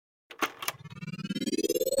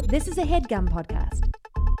This is a HeadGum podcast.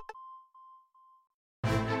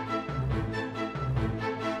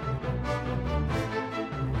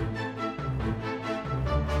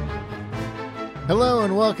 Hello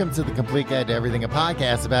and welcome to The Complete Guide to Everything, a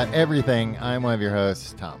podcast about everything. I'm one of your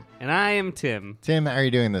hosts, Tom. And I am Tim. Tim, how are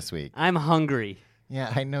you doing this week? I'm hungry.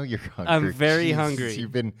 Yeah, I know you're hungry. I'm very Jeez, hungry.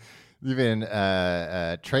 You've been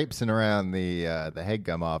traipsing around the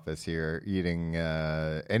HeadGum office here, eating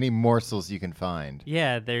any morsels you can find.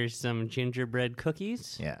 Yeah, there's some gingerbread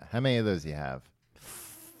cookies. Yeah, how many of those do you have?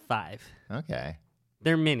 5. Okay.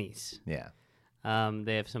 They're minis. Yeah.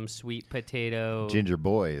 They have some sweet potato. Ginger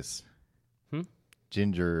boys. Hmm?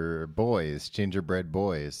 Ginger boys. Gingerbread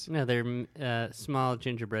boys. No, they're small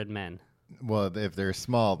gingerbread men. Well, if they're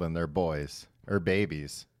small, then they're boys. Or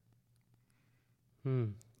babies.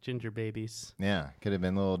 Ginger babies. Yeah, could have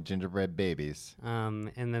been little gingerbread babies.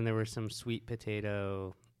 And then there were some sweet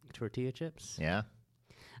potato tortilla chips. Yeah?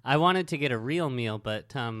 I wanted to get a real meal, but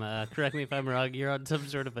Tom, correct me if I'm wrong, you're on some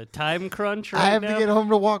sort of a time crunch right now? I have to get home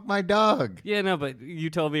to walk my dog. Yeah, no, but you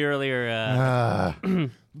told me earlier...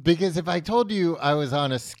 Because if I told you I was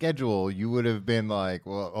on a schedule, you would have been like,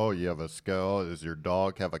 well, oh, you have a schedule? Does your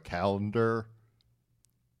dog have a calendar?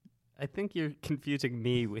 I think you're confusing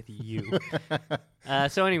me with you.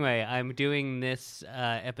 So anyway, I'm doing this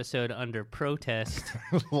episode under protest.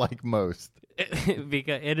 Like most. And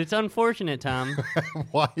it's unfortunate, Tom.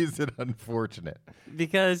 Why is it unfortunate?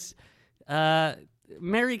 Because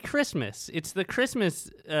Merry Christmas. It's the Christmas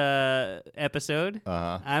episode.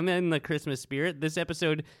 Uh-huh. I'm in the Christmas spirit. This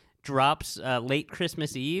episode drops late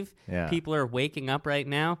Christmas Eve. Yeah. People are waking up right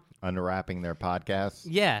now. Unwrapping their podcasts?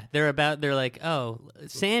 Yeah, they're like, oh,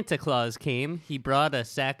 Santa Claus came. He brought a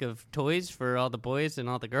sack of toys for all the boys and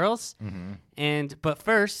all the girls. Mm-hmm. But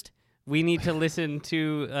first, we need to listen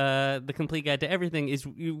to The Complete Guide to Everything,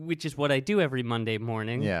 which is what I do every Monday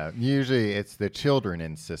morning. Yeah, usually it's the children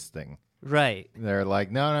insisting. Right. They're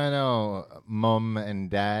like, no, Mom and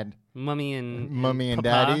Dad. Mummy and Papa,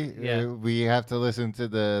 Daddy. Yeah. We have to listen to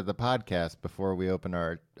the podcast before we open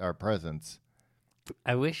our presents.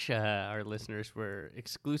 I wish our listeners were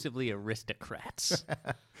exclusively aristocrats.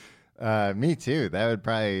 Me too. That would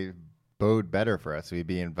probably bode better for us. We'd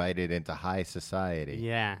be invited into high society.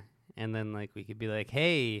 Yeah. And then we could be like,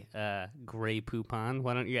 hey, Grey Poupon,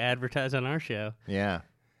 why don't you advertise on our show? Yeah.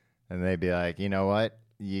 And they'd be like, you know what?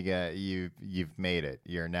 You've made it.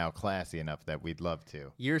 You're now classy enough that we'd love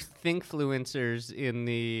to. You're thinkfluencers in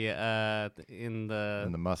the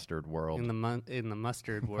mustard world. In the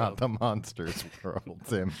mustard world. Not the monsters world,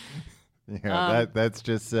 Tim. Yeah, that's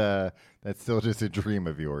still just a dream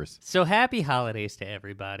of yours. So happy holidays to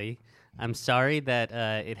everybody. I'm sorry that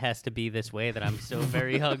it has to be this way, that I'm so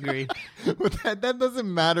very hungry. But that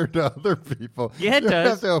doesn't matter to other people. Yeah, it does. You does.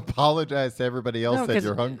 have to apologize to everybody else that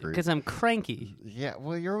you're hungry. Because I'm cranky. Yeah,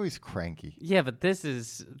 well, you're always cranky. Yeah, but this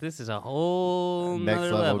is a whole Next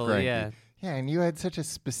nother level cranky. Yeah. Yeah, and you had such a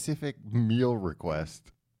specific meal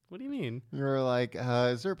request. What do you mean? You were like,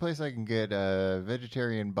 is there a place I can get a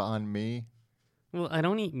vegetarian banh mi? Well, I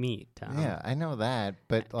don't eat meat, Tom. Yeah, I know that,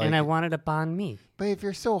 but and I wanted a banh mi. But if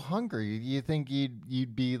you're so hungry, you think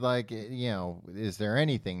you'd be like, is there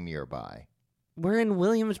anything nearby? We're in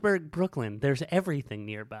Williamsburg, Brooklyn. There's everything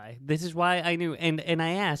nearby. This is why I knew. And I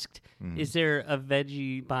asked, is there a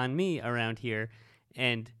veggie banh mi around here?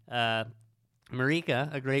 And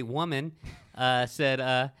Marika, a great woman,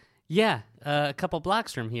 said, yeah, a couple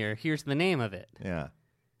blocks from here. Here's the name of it. Yeah.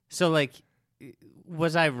 So,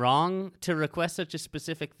 was I wrong to request such a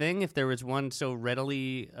specific thing if there was one so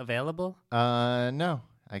readily available? No,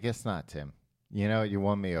 I guess not, Tim. You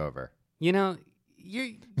won me over. You're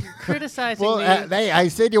criticizing well, me. Hey, I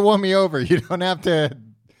said you won me over. You don't have to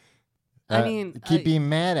keep being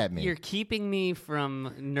mad at me. You're keeping me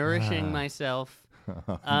from nourishing myself.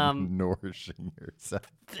 Nourishing yourself.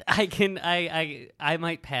 I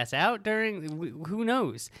might pass out during. Who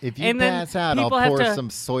knows? If you pass out, I'll pour some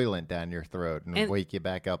Soylent down your throat and wake you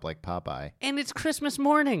back up like Popeye. And it's Christmas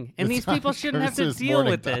morning, and It's these people not shouldn't have to Christmas deal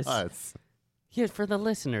morning with to this. us. Yeah, for the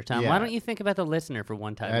listener, Tom. Yeah. Why don't you think about the listener for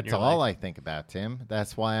one time? That's in your all life? I think about, Tim.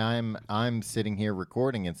 That's why I'm sitting here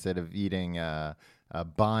recording instead of eating a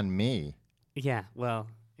banh mi. Yeah, well,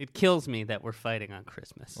 it kills me that we're fighting on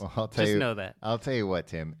Christmas. Well, I'll tell Just you. know that. I'll tell you what,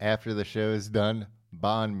 Tim. After the show is done,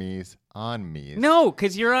 banh mi's on me's. No,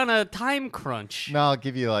 because you're on a time crunch. No, I'll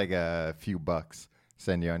give you like a few bucks.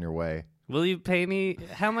 Send you on your way. Will you pay me?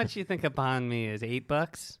 How much do you think a banh mi is? $8?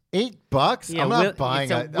 $8? Yeah, I'm not buying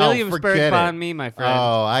it's a it. Williamsburg forget banh it. mi, my friend.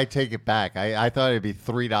 Oh, I take it back. I thought it'd be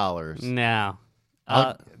 $3. No.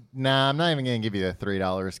 Nah, I'm not even going to give you the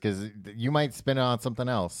 $3 because you might spend it on something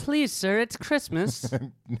else. Please, sir, it's Christmas.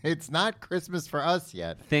 It's not Christmas for us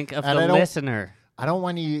yet. Think of the listener. I don't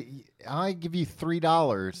want you. I give you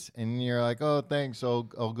 $3, and you're like, "Oh, thanks. I'll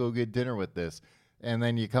go get dinner with this." And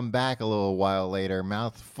then you come back a little while later,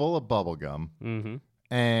 mouth full of bubble gum. Mm-hmm.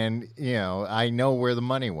 And, I know where the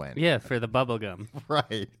money went. Yeah, for the bubble gum.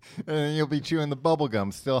 Right. And then you'll be chewing the bubble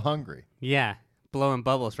gum, still hungry. Yeah, blowing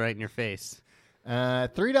bubbles right in your face.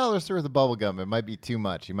 $3 worth of bubble gum. It might be too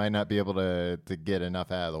much. You might not be able to get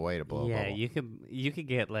enough out of the way to blow a bubble. You could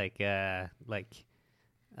get like a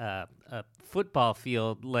football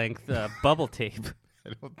field length bubble tape.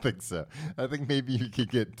 I don't think so. I think maybe you could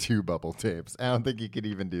get 2 bubble tapes. I don't think you could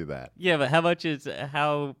even do that. Yeah, but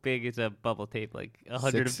how big is a bubble tape? Like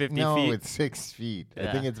 150 feet? No, it's 6 feet. Yeah.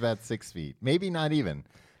 I think it's about 6 feet. Maybe not even.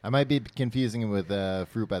 I might be confusing it with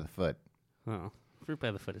Fruit by the Foot. Oh, Fruit by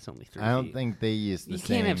the Foot is only 3 feet. I don't think they use the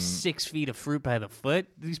same. You can't have 6 feet of Fruit by the Foot.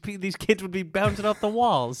 These kids would be bouncing off the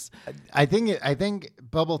walls. I think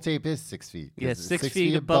bubble tape is 6 feet. Yeah, 6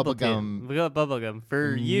 feet of bubble gum. We got bubble gum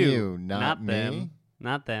for you, not me. Them.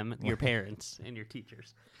 Not them, your parents and your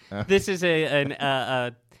teachers. This is an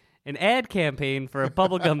ad campaign for a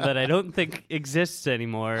bubblegum that I don't think exists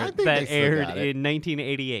anymore that aired in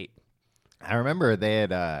 1988. I remember they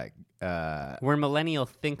had... We're millennial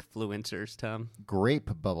thinkfluencers, Tom. Grape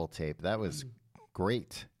bubble tape. That was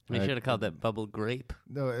great. We should have called that bubble grape.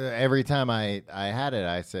 No, every time I had it,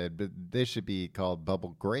 I said, but this should be called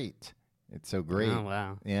bubble great. It's so great. Oh,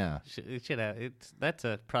 wow. Yeah. It should have. That's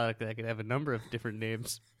a product that could have a number of different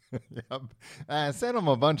names. Yep. I sent them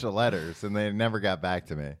a bunch of letters, and they never got back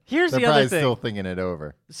to me. Here's They're the other probably thing. still thinking it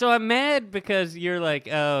over. So I'm mad because you're like,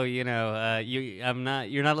 oh, you're not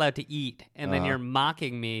allowed to eat, and then you're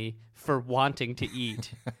mocking me for wanting to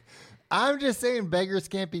eat. I'm just saying beggars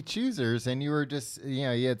can't be choosers, and you were just,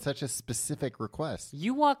 you had such a specific request.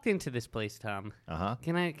 You walked into this place, Tom. Uh-huh.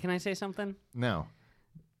 Can I say something? No.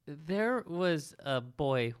 There was a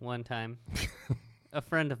boy one time, a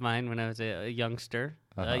friend of mine when I was a youngster.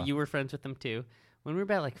 You were friends with him too. When we were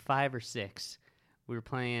about like 5 or 6, we were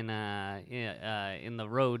playing in the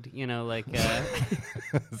road.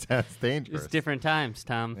 Sounds dangerous. It's different times,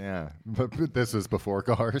 Tom. Yeah, but this was before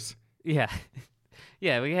cars. Yeah,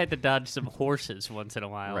 yeah. We had to dodge some horses once in a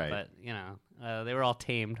while, right. But they were all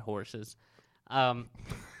tamed horses.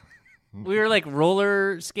 We were like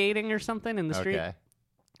roller skating or something in the street. Okay.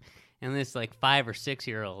 And this like 5 or 6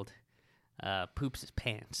 year old poops his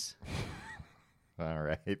pants. All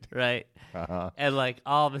right. Right. Uh-huh. And like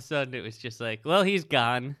all of a sudden it was just like, well, he's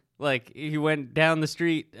gone. Like he went down the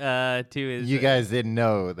street to his. You guys didn't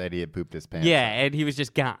know that he had pooped his pants. Yeah, and he was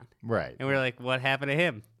just gone. Right. And we were like, what happened to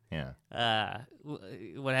him? Yeah.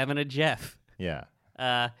 What happened to Jeff? Yeah.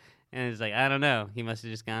 And it's like, I don't know. He must have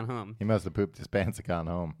just gone home. He must have pooped his pants and gone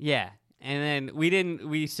home. Yeah. And then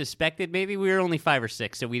we suspected maybe we were only 5 or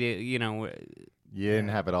 6, so we didn't, You didn't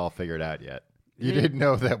have it all figured out yet. You didn't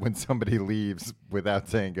know that when somebody leaves without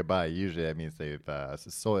saying goodbye, usually that means they've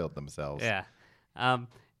soiled themselves. Yeah.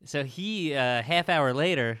 So he, half hour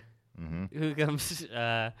later, Mm-hmm. who comes,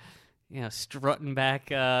 strutting back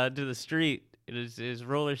to the street in his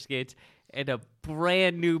roller skates and a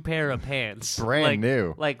brand new pair of pants. Brand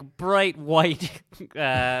new. Like bright white.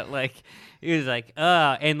 He was like,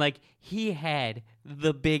 and like he had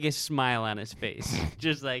the biggest smile on his face.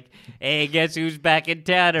 Just like, hey, guess who's back in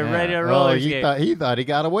town and ready to roller skate? He thought he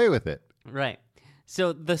got away with it. Right.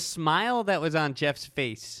 So the smile that was on Jeff's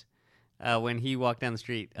face when he walked down the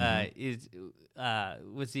street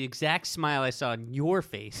was the exact smile I saw on your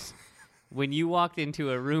face when you walked into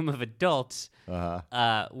a room of adults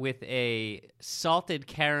with a salted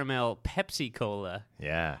caramel Pepsi Cola.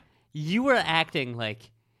 Yeah. You were acting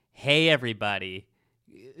like, hey, everybody,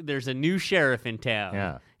 there's a new sheriff in town.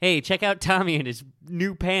 Yeah. Hey, check out Tommy and his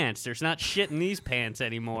new pants. There's not shit in these pants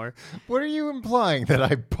anymore. What are you implying? That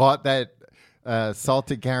I bought that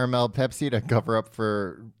salted caramel Pepsi to cover up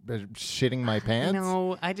for shitting my pants?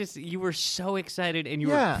 No, you were so excited and you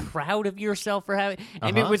were proud of yourself for having,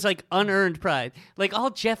 and it was like unearned pride. Like all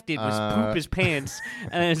Jeff did was poop his pants,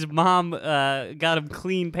 and his mom got him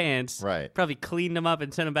clean pants. Right. Probably cleaned them up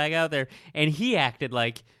and sent him back out there, and he acted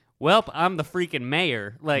like, well, I'm the freaking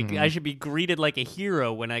mayor. Like I should be greeted like a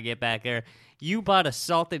hero when I get back there. You bought a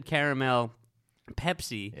salted caramel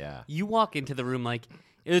Pepsi. Yeah. You walk into the room like,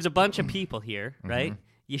 there's a bunch of people here, right?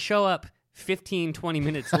 You show up 15, 20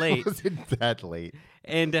 minutes late. Was it that late?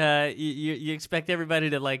 And you expect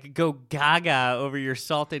everybody to like go gaga over your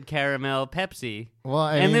salted caramel Pepsi. Well,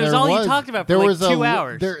 and it was all you talked about for like 2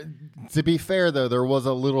 hours. To be fair, though, there was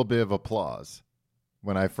a little bit of applause.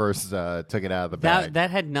 when I first took it out of the bag. That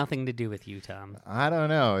had nothing to do with you, Tom. I don't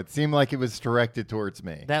know. It seemed like it was directed towards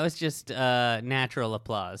me. That was just natural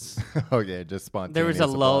applause. Okay, just spontaneous. There was a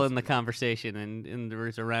lull applause. in the conversation, and there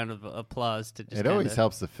was a round of applause to just. It always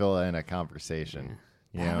helps to fill in a conversation.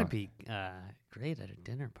 Yeah. That would be great at a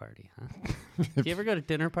dinner party, huh? Do you ever go to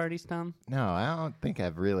dinner parties, Tom? No, I don't think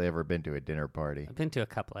I've really ever been to a dinner party. I've been to a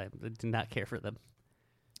couple. I did not care for them.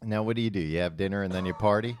 Now, what do? You have dinner and then you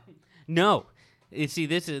party? No. You see,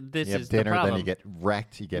 this You is have the dinner, problem. then you get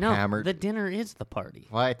wrecked, you get no, hammered. the dinner is the party.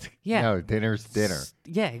 What? Yeah. No, dinner's dinner.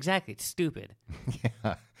 Yeah, exactly. It's stupid.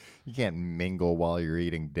 Yeah. You can't mingle while you're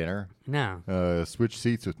eating dinner. No. Switch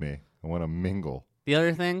seats with me. I want to mingle. The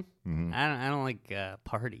other thing, Mm-hmm. I don't like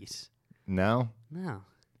parties. No? No.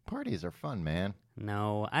 Parties are fun, man.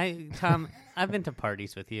 No. Tom, I've been to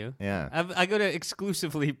parties with you. Yeah. I go to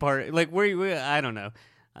exclusively like where I don't know.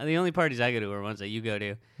 The only parties I go to are ones that you go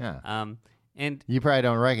to. Yeah. And You probably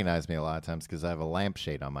don't recognize me a lot of times because I have a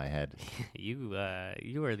lampshade on my head. you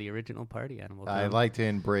are the original party animal. I Tom. like to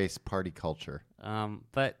embrace party culture.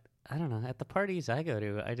 But I don't know. At the parties I go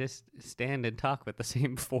to, I just stand and talk with the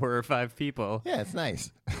same 4 or 5 people. Yeah, it's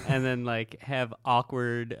nice. And then like have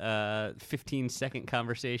awkward 15-second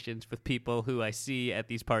conversations with people who I see at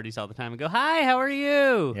these parties all the time and go, "Hi, how are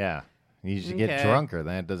you?" Yeah. You should get Okay. drunker,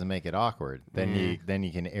 then it doesn't make it awkward. Then Yeah.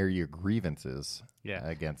 you can air your grievances Yeah.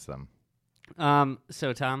 against them.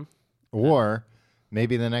 So Tom, Or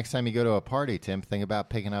maybe the next time you go to a party, Tim, think about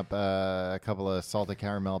picking up a couple of salted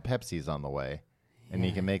caramel Pepsis on the way. And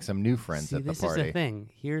you can make some new friends see, at the this party. is the thing.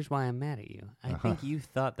 Here's why I'm mad at you. I think you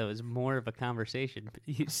thought that was more of a conversation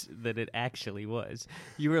piece than it actually was.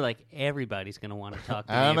 You were like, everybody's going to want to talk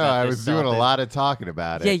to me I don't know. about I this was doing a salted- lot of talking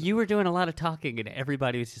about Yeah, it. you were doing a lot of talking, and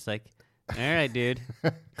everybody was just like, all right, dude.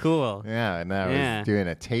 Cool. Yeah, and I Yeah. was doing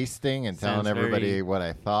a tasting and telling Sounds everybody very- what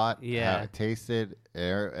I thought, Yeah. how it tasted.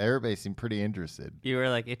 Everybody seemed pretty interested. You were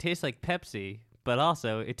like, it tastes like Pepsi, but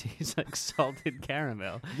also it tastes like salted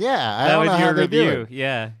caramel. Yeah, I That don't was know your how they do review. it.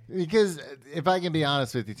 Yeah. Because if I can be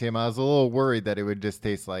honest with you, Tim, I was a little worried that it would just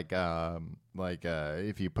taste like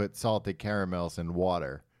if you put salted caramels in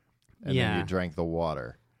water and then Yeah. you drank the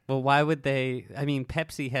water. Well, why would they? I mean,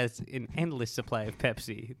 Pepsi has an endless supply of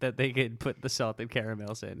Pepsi that they could put the salted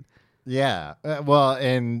caramels in. Yeah, well,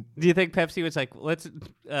 and Do you think Pepsi was like, let's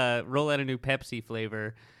roll out a new Pepsi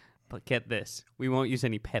flavor, but get this, we won't use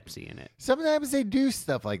any Pepsi in it. sometimes they do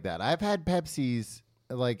stuff like that. I've had Pepsis,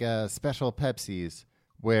 like special Pepsis,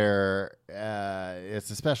 where it's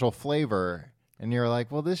a special flavor, and you're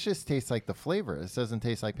like, well, this just tastes like the flavor. This doesn't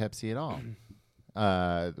taste like Pepsi at all.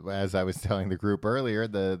 As I was telling the group earlier,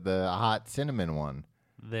 the hot cinnamon one.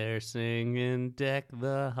 They're singing Deck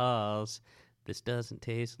the Halls. This doesn't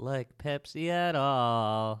taste like Pepsi at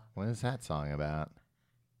all. What is that song about?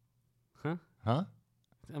 Huh? Huh?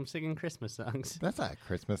 I'm singing Christmas songs. That's not a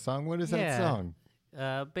Christmas song. What is Yeah. that song?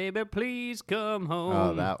 Baby, please come home.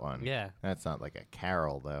 Oh, that one. Yeah. That's not like a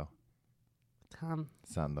carol, though. Tom,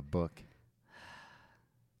 It's on the book.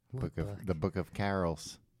 what The Book of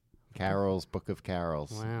Carols. Carols, Book of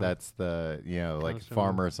Carols. Wow. That's the, like Comes from-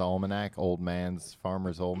 Farmer's Almanac, Old Man's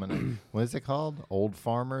Farmer's Almanac. What is it called? Old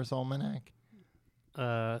Farmer's Almanac?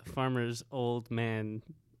 Farmer's Old Man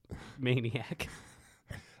Maniac.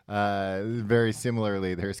 Very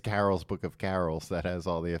similarly, there's Carol's Book of Carols that has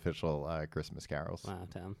all the official Christmas carols. Wow,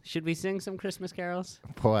 Tom. Should we sing some Christmas carols?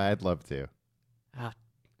 Boy, I'd love to.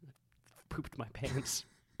 Pooped my pants.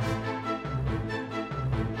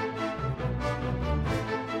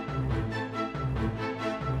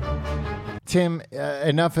 Tim,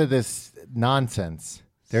 enough of this nonsense.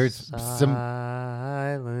 There's some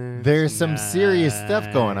serious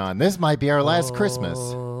stuff going on. This might be our last Christmas.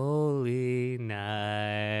 Holy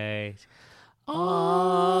night.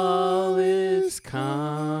 All is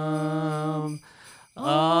calm.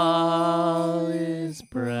 All is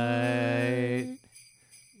bright.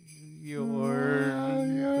 Your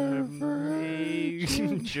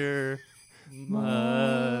manger,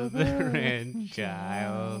 mother and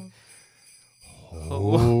child.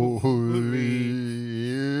 Holy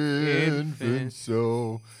infant,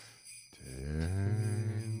 so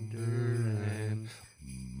tender and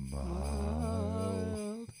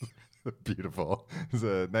mild. Beautiful. It's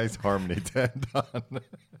a nice harmony to end on.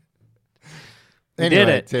 We Anyway, did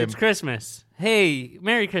it. Tim, It's Christmas. Hey,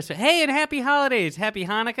 Merry Christmas. Hey, and Happy Holidays. Happy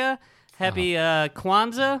Hanukkah. Happy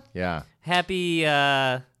Kwanzaa. yeah. Happy,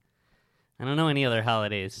 I don't know any other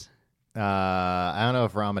holidays. I don't know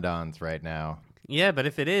if Ramadan's right now. Yeah, but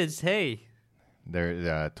if it is, hey, There's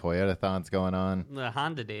Toyota-thon's going on. the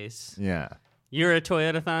Honda days. Yeah. You're a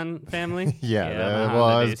Toyota-thon family? Yeah. I'm a well, Honda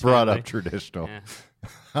I was days brought family. up traditional.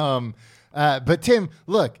 Yeah. But Tim,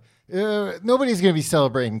 look, nobody's going to be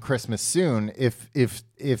celebrating Christmas soon. If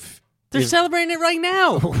They're celebrating it right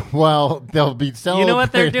now. well, they'll be celebrating. You know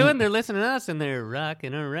what they're doing? They're listening to us and they're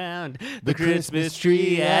rocking around the Christmas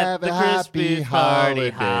tree at the Christmas party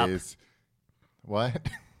hop. What?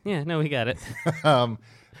 Yeah, no, we got it.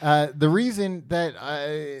 The reason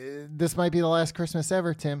that this might be the last Christmas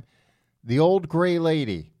ever, Tim, the old gray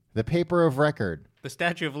lady, the paper of record. The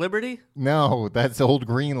Statue of Liberty? No, that's the old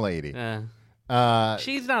green lady.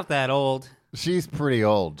 She's not that old. She's pretty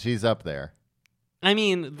old. She's up there. I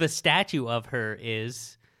mean, the statue of her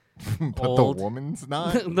is But old. the woman's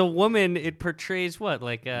not? The woman, it portrays what?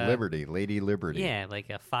 Like a... Liberty, Lady Liberty. Yeah,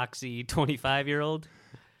 like a foxy 25-year-old.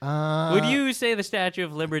 Uh, Would you say the Statue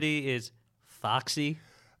of Liberty is foxy?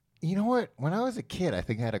 You know what? When I was a kid, I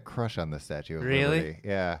think I had a crush on the Statue of Really? Liberty.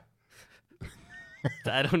 Yeah.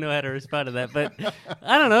 I don't know how to respond to that, but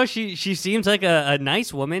I don't know. She seems like a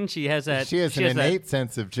nice woman. She has that. She has an innate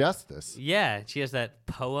sense of justice. Yeah, she has that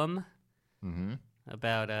poem Mm-hmm.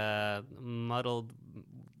 about muddled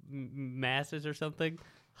masses or something.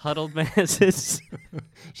 Huddled masses.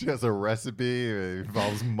 She has a recipe. It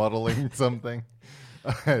involves muddling something.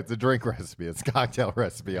 It's a drink recipe. It's a cocktail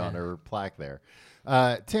recipe on her plaque there.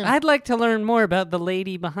 Tim, I'd like to learn more about the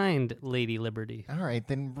lady behind Lady Liberty. all right,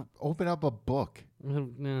 then open up a book.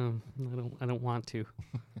 No, I don't want to.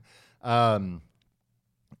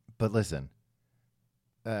 But listen,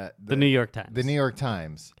 The New York Times. The New York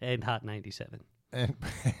Times And Hot 97. and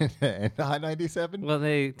Hot 97. Well,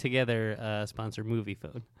 they together sponsor Movie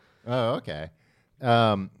Phone. Oh, okay.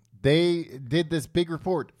 They did this big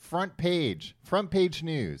report, front page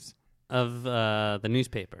news Of the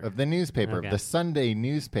newspaper. of the newspaper, Okay. of the Sunday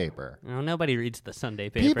newspaper. Oh, nobody reads the Sunday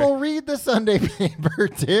paper. People read the Sunday paper,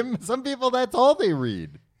 Tim. Some people, that's all they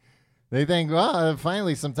read. They think, well,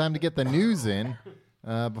 finally some time to get the news in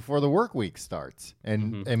before the work week starts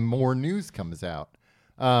and more news comes out.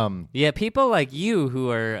 Yeah, people like you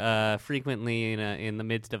who are frequently in the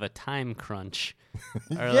midst of a time crunch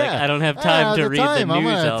are like, I don't have time to read the news I'm on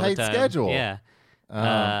a all tight the time. schedule. Yeah.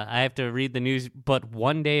 I have to read the news but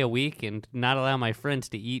one day a week and not allow my friends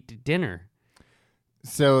to eat dinner.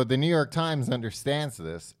 So the New York Times understands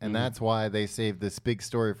this, and that's why they saved this big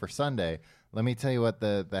story for Sunday. Let me tell you what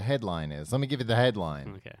the headline is. Let me give you the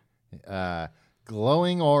headline. Okay.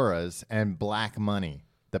 Glowing auras and black money.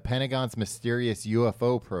 The Pentagon's mysterious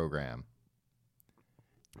UFO program.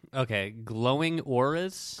 Okay, glowing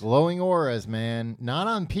auras? Glowing auras, man. Not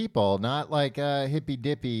on people. Not like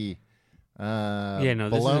hippy-dippy Yeah, no,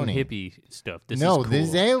 this baloney. isn't hippie stuff. This No, is cool. this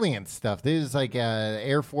is alien stuff. This is like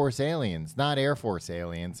Air Force aliens. Not Air Force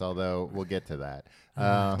aliens, although we'll get to that.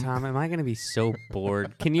 Tom, am I going to be so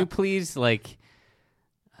bored? Can you please, like,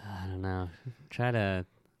 I don't know, try to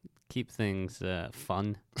keep things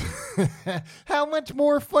fun? How much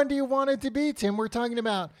more fun do you want it to be, Tim? We're talking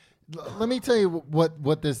about... Let me tell you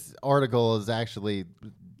what this article is actually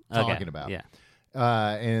talking about. Yeah.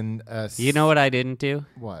 You know what I didn't do?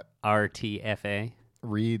 What? RTFA.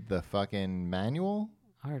 Read the fucking manual?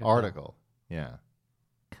 Article. Yeah.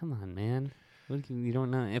 Come on, man. You don't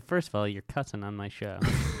know. First of all, you're cussing on my show.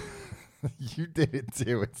 You did it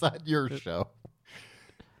too. It's not your show.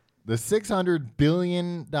 The $600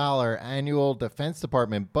 billion annual Defense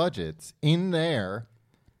Department budgets in there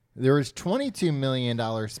is $22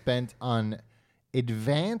 million spent on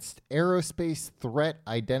Advanced Aerospace Threat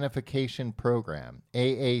Identification Program,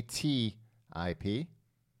 AATIP.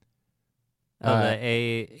 Oh,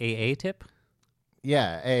 the AA tip?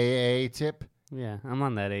 Yeah, AATIP. Yeah, I'm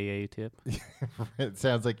on that AA tip. It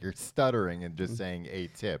sounds like you're stuttering and just saying a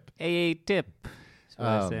tip. AA tip. That's what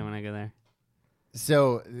I say when I go there.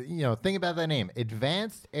 So, think about that name.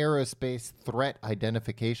 Advanced Aerospace Threat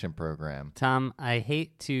Identification Program. Tom, I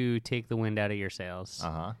hate to take the wind out of your sails.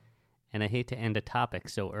 Uh-huh. And I hate to end a topic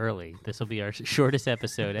so early. This will be our shortest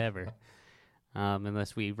episode ever.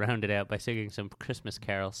 Unless we round it out by singing some Christmas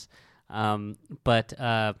carols. But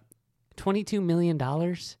 $22 million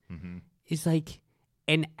is like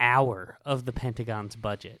an hour of the Pentagon's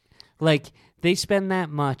budget. Like, they spend that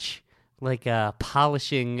much... like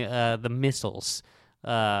polishing the missiles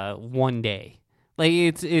one day. Like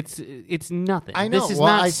it's nothing. I know. This is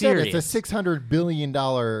well, not I serious. said it's a $600 billion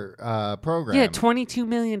program. Yeah, $22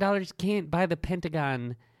 million can't buy the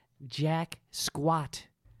Pentagon jack squat.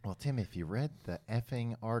 Well, Tim, if you read the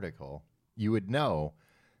effing article, you would know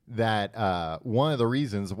that one of the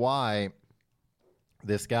reasons why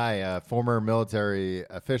this guy, former military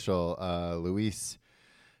official, Luis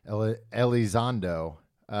Elizondo,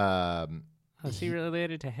 is he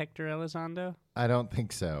related to Hector Elizondo? I don't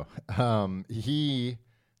think so. He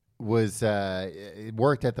was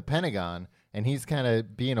worked at the Pentagon, and he's kind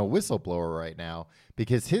of being a whistleblower right now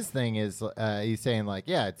because his thing is he's saying like,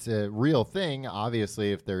 yeah, it's a real thing.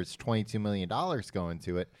 Obviously, if there's $22 million going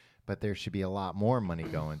to it, but there should be a lot more money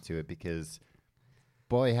going to it because,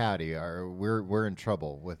 boy, howdy, we're in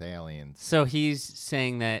trouble with aliens. So he's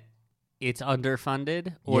saying that it's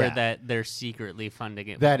underfunded, or that they're secretly funding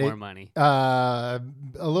it with more money. A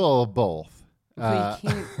little of both. You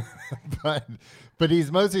can't. But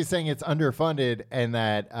he's mostly saying it's underfunded, and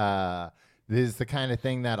that this is the kind of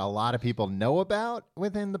thing that a lot of people know about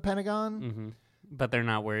within the Pentagon. Mm-hmm. But they're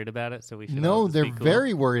not worried about it, so we should. No, they're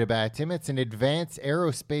very worried about it, Tim. It's an advanced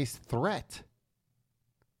aerospace threat.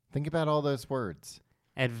 Think about all those words.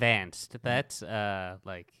 Advanced. That's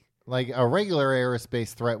like a regular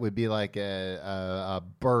aerospace threat would be like a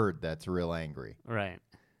bird that's real angry. Right.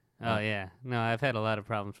 Oh yeah. No, I've had a lot of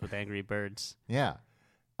problems with angry birds. Yeah.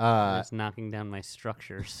 It's knocking down my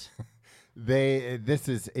structures. This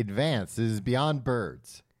is advanced. This is beyond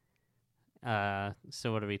birds.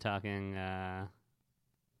 So what are we talking?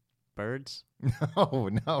 Birds?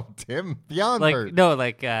 No, Tim. Beyond like birds. no,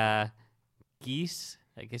 like geese.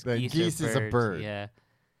 I guess geese is a bird. Yeah.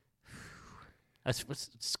 A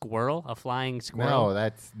squirrel? A flying squirrel? No,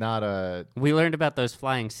 that's not a... We learned about those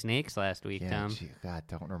flying snakes last week, yeah, Tom. God,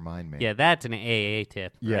 don't remind me. Yeah, that's an AA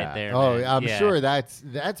tip right there. Oh, man. I'm sure that's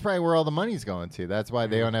probably where all the money's going to. That's why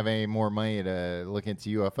they don't have any more money to look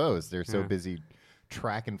into UFOs. They're so busy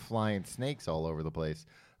tracking flying snakes all over the place.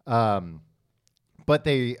 But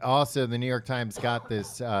they also, the New York Times got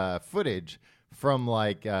this footage from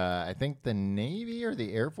I think the Navy or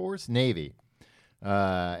the Air Force? Navy.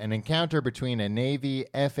 An encounter between a Navy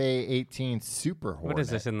FA-18 Super Hornet. What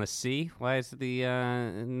is this, in the sea? Why is the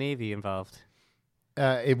Navy involved?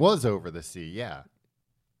 It was over the sea, yeah.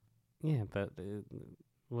 Yeah, but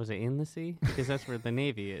was it in the sea? Because that's where the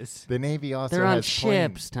Navy is. The Navy also They're on has ships,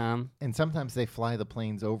 planes, Tom. and sometimes they fly the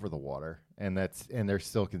planes over the water, and they're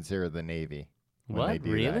still considered the Navy. When they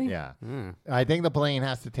do really? that. Yeah. I think the plane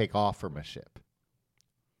has to take off from a ship.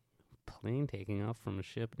 Plane taking off from a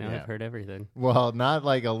ship. Now I've heard everything. Well, not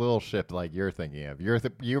like a little ship like you're thinking of. You're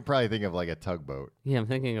probably thinking of like a tugboat. Yeah, I'm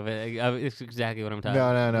thinking of it. It's exactly what I'm talking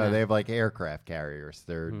about. No. They have like aircraft carriers.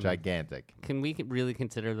 They're gigantic. Can we really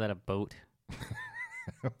consider that a boat?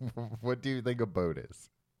 What do you think a boat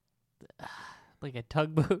is? Like a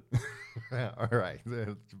tugboat? All right.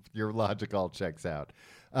 Your logic all checks out.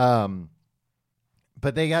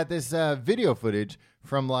 But they got this video footage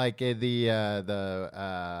from like the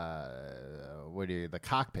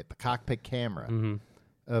cockpit camera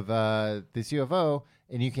of this UFO,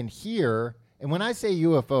 and you can hear. And when I say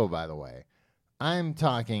UFO, by the way, I'm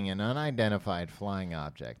talking an unidentified flying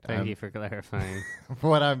object. Thank you for clarifying.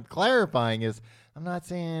 What I'm clarifying is I'm not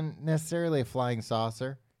saying necessarily a flying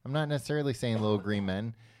saucer. I'm not necessarily saying little green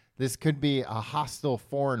men. This could be a hostile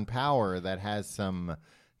foreign power that has some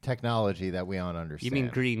technology that we don't understand. You mean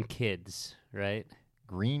green kids, right?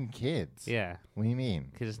 Green kids? Yeah. What do you mean?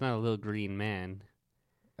 Because it's not a little green man.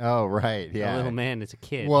 Oh, right. Yeah. A little man is a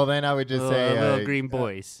kid. Well, then I would just say... little green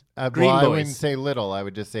boys. Green boys. I wouldn't say little. I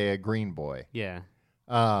would just say a green boy. Yeah.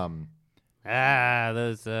 Those...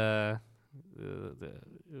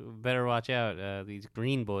 better watch out. These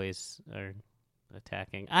green boys are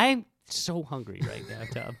attacking. I'm so hungry right now,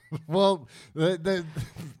 Tom. Well,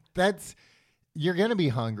 that's... You're going to be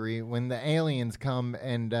hungry when the aliens come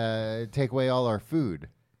and take away all our food.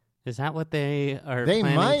 Is that what they are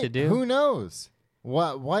planning to do? Who knows?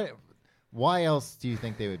 Why else do you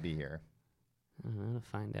think they would be here? I'm going to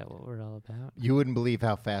find out what we're all about. You wouldn't believe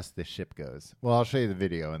how fast this ship goes. Well, I'll show you the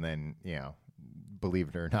video, and then, believe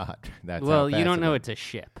it or not. That's well, how fast you don't know it's a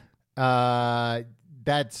ship.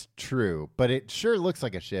 That's true, but it sure looks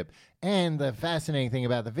like a ship. And the fascinating thing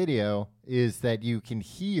about the video is that you can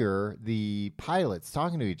hear the pilots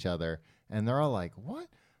talking to each other, and they're all like, what?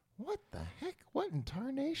 What the heck? What in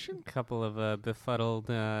tarnation? A couple of befuddled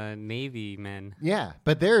Navy men. Yeah,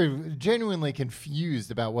 but they're genuinely confused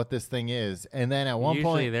about what this thing is. And then at one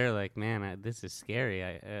Usually point... they're like, man, this is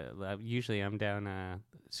scary. Usually I'm down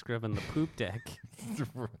scrubbing the poop deck.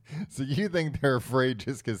 So you think they're afraid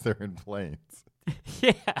just because they're in planes?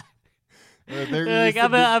 Yeah. They're like,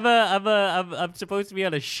 I'm supposed to be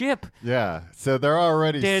on a ship. Yeah, so they're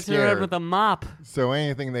already dancing scared. around with a mop. So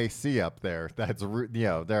anything they see up there,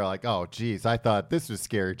 they're like, oh, geez, I thought this was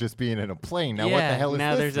scary, just being in a plane. Now what the hell is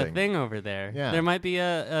now this there's thing? a thing over there. Yeah. There might be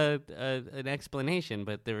an explanation,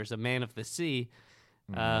 but there was a man of the sea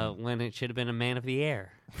when it should have been a man of the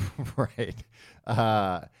air. Right.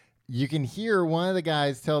 You can hear one of the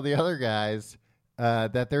guys tell the other guys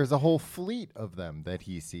that there's a whole fleet of them that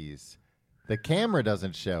he sees The camera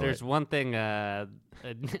doesn't show There's it. one thing a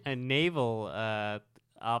naval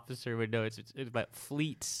officer would know. It's about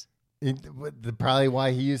fleets. Probably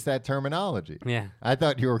why he used that terminology. Yeah. I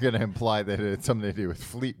thought you were going to imply that it had something to do with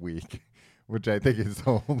Fleet Week, which I think is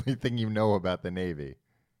the only thing you know about the Navy.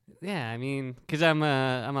 Yeah, I mean, because I'm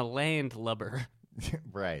a landlubber.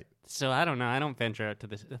 Right. So I don't know. I don't venture out to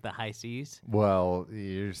the high seas. Well,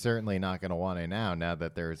 you're certainly not going to want to now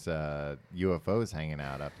that there's UFOs hanging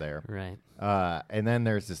out up there. Right. And then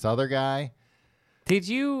there's this other guy. Did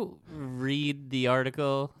you read the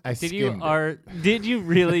article? I skimmed it. Did you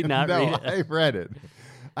really not No, read it? I read it.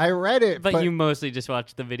 I read it, But you mostly just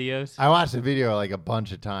watched the videos? I watched the video like a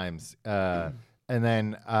bunch of times. And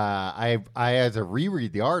then I had to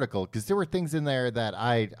reread the article because there were things in there that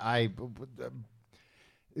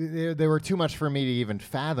they were too much for me to even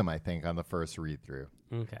fathom, I think, on the first read through.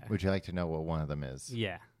 Okay. Would you like to know what one of them is?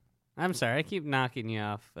 Yeah. I'm sorry. I keep knocking you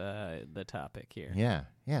off the topic here. Yeah.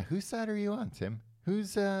 Yeah. Whose side are you on, Tim? Who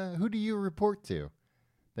do you report to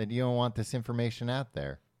that you don't want this information out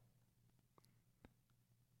there?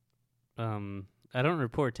 I don't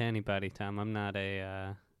report to anybody, Tom. I'm not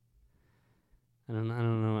a I don't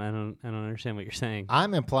know. I don't understand what you're saying.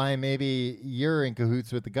 I'm implying maybe you're in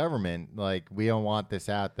cahoots with the government. Like, we don't want this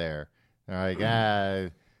out there. They're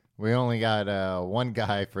like, we only got one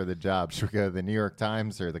guy for the job. Should we go to the New York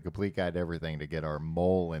Times or the Complete Guide to Everything to get our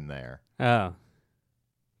mole in there? Oh.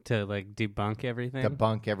 To, like, debunk everything?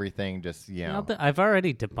 Debunk everything, just, you know. I've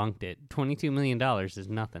already debunked it. $22 million is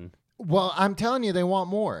nothing. Well, I'm telling you, they want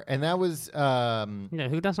more. And that was... Yeah,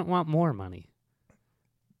 who doesn't want more money?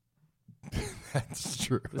 That's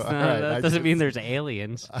true. That doesn't mean there's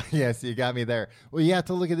aliens. Yes, you got me there. Well, you have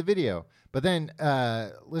to look at the video. But then,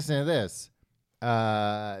 listen to this. All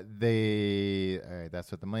right,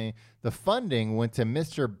 that's what the money... The funding went to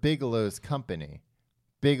Mr. Bigelow's company,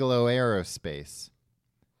 Bigelow Aerospace,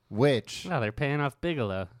 which... Wow, they're paying off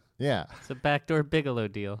Bigelow. Yeah. It's a backdoor Bigelow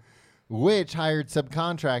deal. Which hired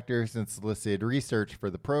subcontractors and solicited research for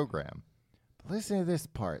the program. But listen to this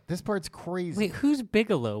part. This part's crazy. Wait, who's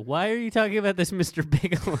Bigelow? Why are you talking about this Mr.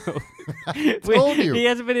 Bigelow? I told you. He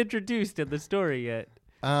hasn't been introduced in the story yet.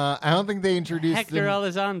 I don't think they introduced Hector him.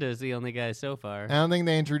 Elizondo is the only guy so far. I don't think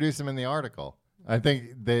they introduced him in the article. I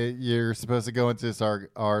think you're supposed to go into this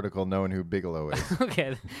article knowing who Bigelow is.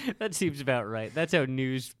 Okay, that seems about right. That's how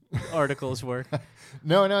news articles work.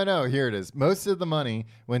 No. Here it is. Most of the money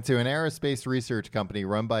went to an aerospace research company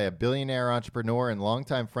run by a billionaire entrepreneur and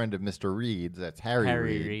longtime friend of Mr. Reed's. That's Harry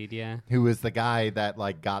Reid, yeah. who was the guy that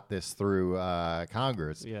got this through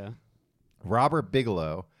Congress. Yeah. Robert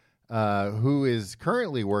Bigelow, who is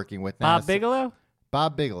currently working with NASA. Bob Bigelow?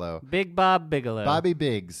 Bob Bigelow. Big Bob Bigelow. Bobby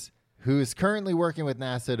Biggs, who is currently working with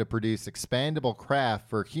NASA to produce expandable craft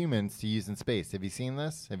for humans to use in space. Have you seen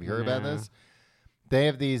this? Have you heard about this? They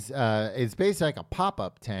have these, it's basically like a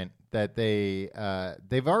pop-up tent that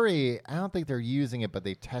they've already, I don't think they're using it, but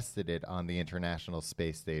they tested it on the International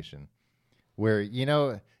Space Station. Where,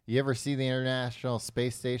 you ever see the International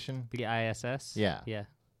Space Station? The ISS? Yeah. Yeah.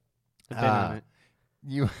 I've been on it.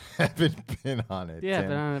 You haven't been on it, Yeah, Tim. I've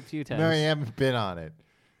been on it a few times. No, you haven't been on it.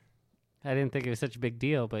 I didn't think it was such a big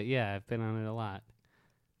deal, but yeah, I've been on it a lot.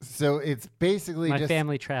 So it's basically My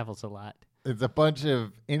family travels a lot. It's a bunch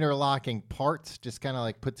of interlocking parts just kind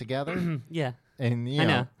of put together. Yeah. And, I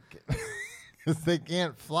know. because they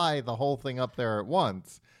can't fly the whole thing up there at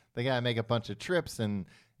once. They got to make a bunch of trips and,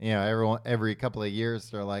 every couple of years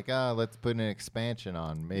they're like, let's put an expansion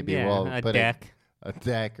on. Maybe we'll put deck. A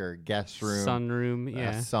deck or guest room. Sunroom,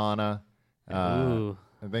 yeah. A sauna. Ooh.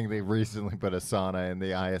 I think they recently put a sauna in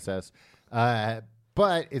the ISS.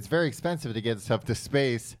 But it's very expensive to get stuff to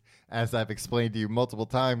space, as I've explained to you multiple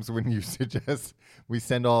times when you suggest we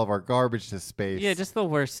send all of our garbage to space. Yeah, just the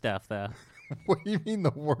worst stuff, though. What do you mean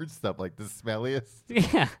the worst stuff? Like the smelliest?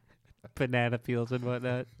 Yeah. Banana peels and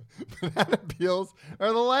whatnot. Banana peels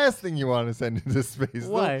are the last thing you want to send into space.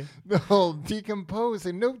 Why? They'll decompose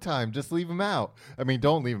in no time. Just leave them out. I mean,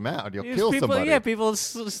 don't leave them out. You'll kill somebody. Yeah, people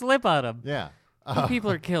slip on them. Yeah. People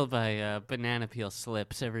are killed by banana peel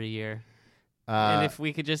slips every year. And if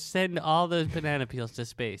we could just send all those banana peels to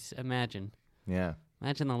space, imagine. Yeah.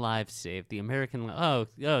 Imagine the lives saved. The American...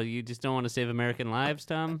 you just don't want to save American lives,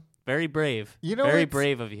 Tom? Very brave. Very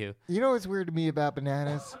brave of you. You know what's weird to me about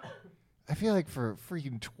bananas? I feel like for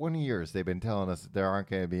freaking 20 years they've been telling us that there aren't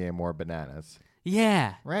going to be any more bananas.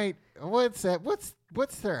 Yeah. Right? What's that? What's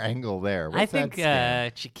their angle there? I think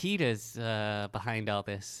Chiquita's behind all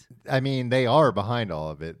this. I mean, they are behind all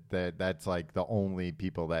of it. That's like the only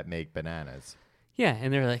people that make bananas. Yeah,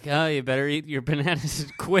 and they're like, oh, you better eat your bananas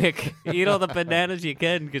quick. Eat all the bananas you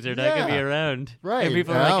can because they're not going to be around. Right. And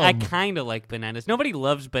people are like, I kind of like bananas. Nobody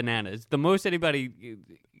loves bananas. The most anybody...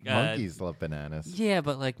 monkeys love bananas. Yeah,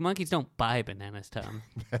 but like monkeys don't buy bananas, Tom.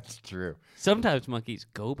 That's true. Sometimes monkeys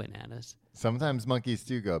go bananas. Sometimes monkeys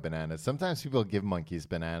do go bananas. Sometimes people give monkeys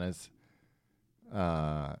bananas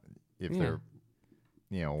if they're,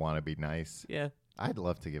 want to be nice. Yeah. I'd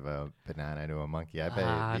love to give a banana to a monkey. I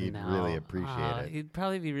bet he'd really appreciate it. He'd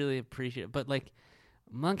probably be really appreciative. But, like,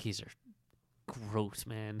 monkeys are gross,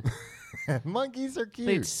 man. Monkeys are cute.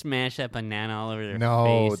 They'd smash that banana all over their face.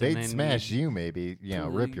 No, they'd smash you maybe.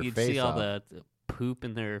 Rip your face off. You'd see all the poop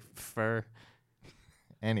in their fur.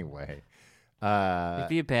 Anyway. It'd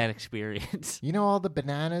be a bad experience. You know all the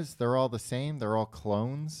bananas? They're all the same. They're all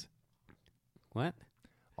clones. What?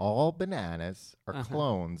 All bananas are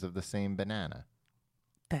clones of the same banana.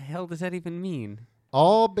 The hell does that even mean?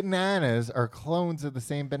 All bananas are clones of the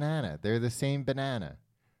same banana. They're the same banana.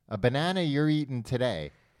 A banana you're eating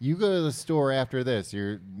today. You go to the store after this,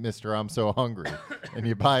 you're Mr. I'm so hungry, and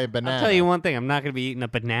you buy a banana. I'll tell you one thing. I'm not going to be eating a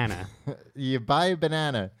banana. You buy a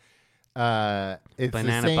banana. It's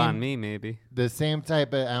banana the same, banh mi, maybe. The same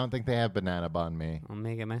type of... I don't think they have banana banh mi. I'll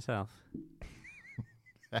make it myself.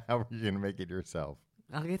 How are you going to make it yourself?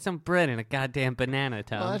 I'll get some bread and a goddamn banana,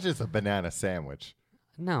 Tom. Well, that's just a banana sandwich.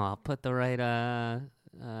 No, I'll put the right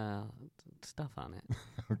stuff on it.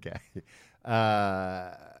 Okay.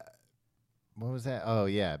 What was that? Oh,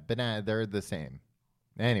 yeah. Banana. They're the same.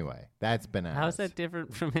 Anyway, that's bananas. How is that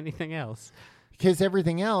different from anything else? Because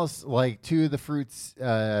everything else, like two of the fruits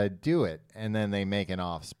do it, and then they make an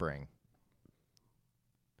offspring.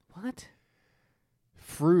 What?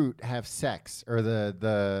 Fruit have sex, or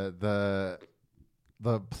the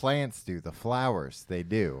plants do. The flowers, they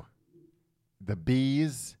do. The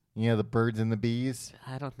bees, the birds and the bees.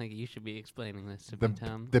 I don't think you should be explaining this to me,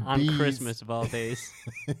 Tom. The on bees, Christmas of all days.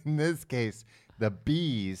 In this case, the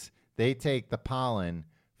bees, they take the pollen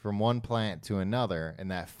from one plant to another,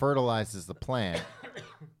 and that fertilizes the plant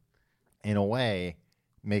in a way,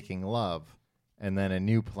 making love, and then a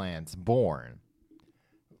new plant's born.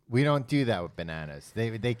 We don't do that with bananas.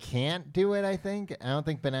 They can't do it, I think. I don't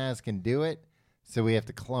think bananas can do it, so we have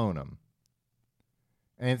to clone them.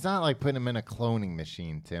 And it's not like putting them in a cloning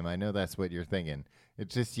machine, Tim. I know that's what you're thinking.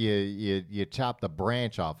 It's just you chop the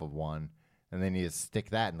branch off of one, and then you just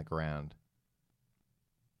stick that in the ground.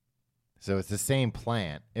 So it's the same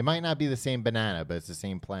plant. It might not be the same banana, but it's the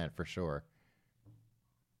same plant for sure.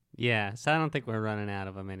 Yeah, so I don't think we're running out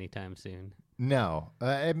of them anytime soon. No.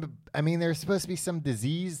 I mean, there's supposed to be some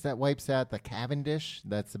disease that wipes out the Cavendish.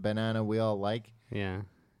 That's the banana we all like. Yeah.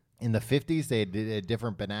 In the 50s, they did a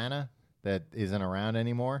different banana that isn't around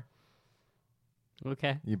anymore.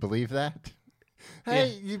 Okay. You believe that?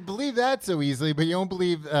 Hey, you believe that so easily, but you don't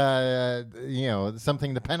believe,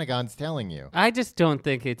 something the Pentagon's telling you. I just don't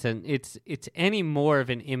think it's any more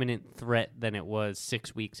of an imminent threat than it was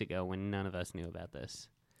 6 weeks ago when none of us knew about this.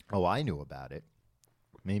 Oh, I knew about it.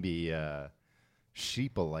 Maybe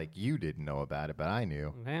sheeple like you didn't know about it, but I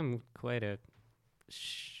knew. I'm quite a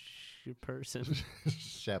person.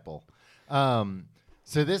 Sheppel.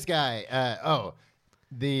 So this guy,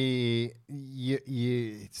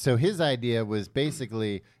 so his idea was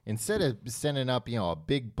basically, instead of sending up, a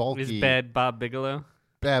big bulky... Is Bad Bob Bigelow?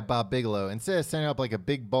 Bad Bob Bigelow. Instead of sending up like a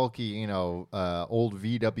big bulky, old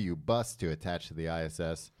VW bus to attach to the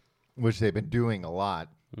ISS, which they've been doing a lot.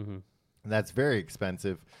 Mm-hmm. That's very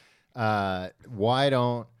expensive. Why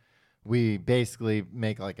don't we basically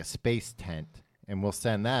make like a space tent, and we'll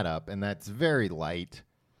send that up, and that's very light.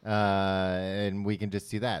 And we can just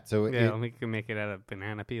do that. So yeah, we can make it out of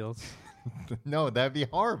banana peels. No, that'd be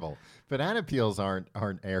horrible. Banana peels aren't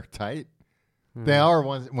airtight. They are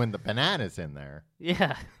when the banana's in there.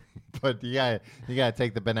 Yeah. But you gotta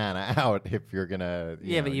take the banana out if you're gonna.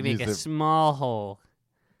 But you make a small hole.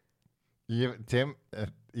 Tim,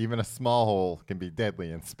 even a small hole can be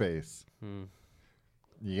deadly in space.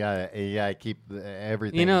 You gotta keep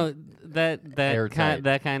everything.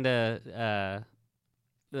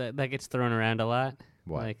 That gets thrown around a lot.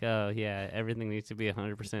 What? Like, oh, yeah, everything needs to be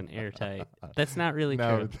 100% airtight. That's not really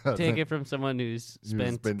No, true. Take it from someone who's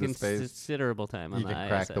spent considerable time on the ISS. You can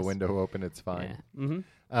crack the window open, it's fine. Yeah.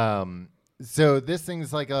 Mm-hmm. So this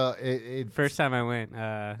thing's like First time I went,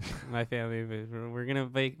 my family, we're going to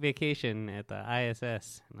vacation at the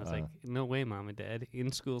ISS. And I was like, no way, Mom and Dad.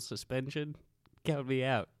 In-school suspension? Count me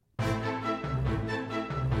out.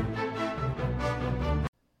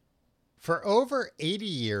 For over 80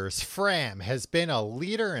 years, Fram has been a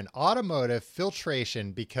leader in automotive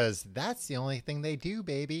filtration because that's the only thing they do,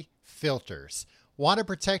 baby. Filters. Want to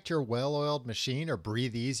protect your well-oiled machine or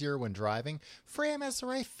breathe easier when driving? Fram has the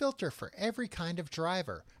right filter for every kind of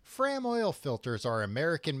driver. Fram oil filters are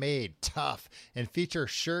American-made, tough, and feature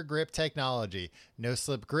sure grip technology.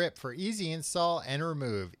 No-slip grip for easy install and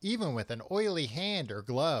remove, even with an oily hand or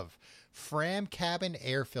glove. Fram cabin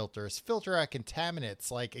air filters filter out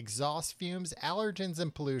contaminants like exhaust fumes, allergens,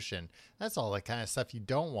 and pollution. That's all the kind of stuff you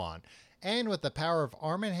don't want. And with the power of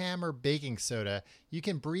Arm & Hammer baking soda, you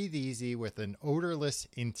can breathe easy with an odorless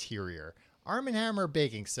interior. Arm & Hammer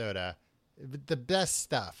baking soda, the best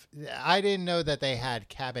stuff. I didn't know that they had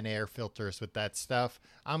cabin air filters with that stuff.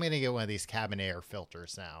 I'm going to get one of these cabin air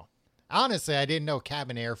filters now. Honestly, I didn't know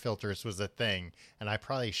cabin air filters was a thing, and I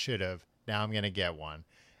probably should have. Now I'm going to get one.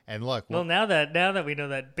 And look. Well, now that we know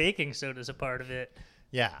that baking soda is a part of it.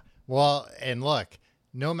 Yeah. Well, and look,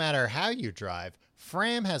 no matter how you drive,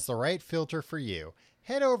 Fram has the right filter for you.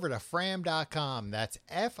 Head over to fram.com, that's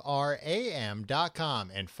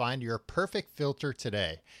FRAM.com, and find your perfect filter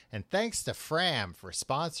today. And thanks to Fram for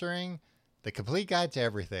sponsoring The Complete Guide to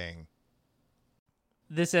Everything.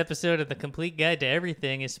 This episode of The Complete Guide to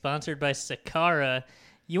Everything is sponsored by Sakara.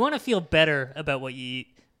 You want to feel better about what you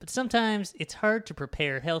eat, but sometimes it's hard to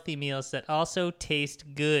prepare healthy meals that also taste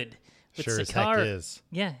good. With Sure Sakara, as heck is.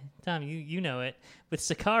 Yeah, Tom, you know it. With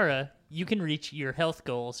Sakara, you can reach your health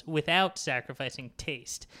goals without sacrificing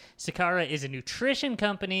taste. Sakara is a nutrition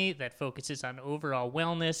company that focuses on overall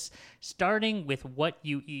wellness, starting with what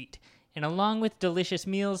you eat. And along with delicious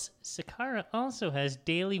meals, Sakara also has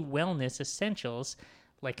daily wellness essentials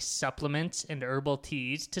like supplements and herbal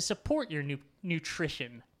teas to support your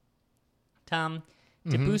nutrition. Tom,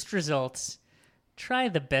 to boost results, try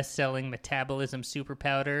the best-selling Metabolism Super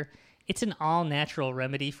Powder. It's an all-natural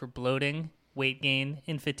remedy for bloating, weight gain,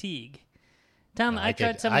 and fatigue. Tom, I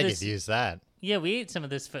tried some of this. I could use that. Yeah, we ate some of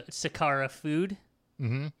this Sakara food.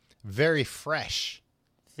 Mm-hmm. Very fresh.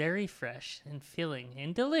 Very fresh and filling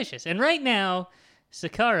and delicious. And right now,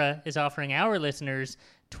 Sakara is offering our listeners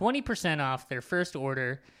 20% off their first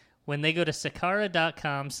order when they go to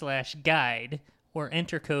sakara.com/guide or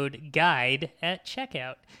enter code GUIDE at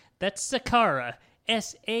checkout. That's Sakara,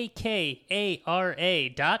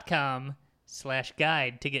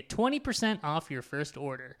 SAKARA.com/guide to get 20% off your first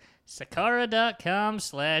order.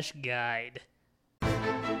 Sakara.com/guide.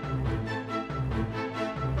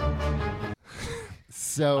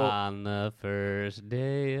 So On the first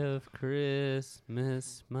day of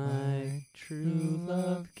Christmas, my true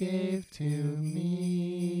love gave to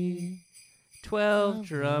me 12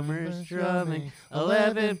 drummers drumming,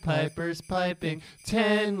 11 pipers piping,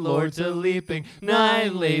 10 lords a leaping,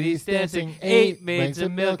 9 ladies dancing, 8 maids a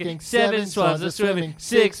milking, 7 swans a swimming,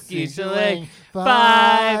 6 geese a laying,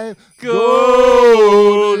 5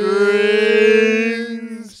 gold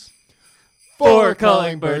rings, 4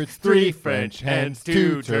 calling birds, 3 French hens,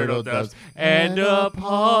 2 turtle doves, and a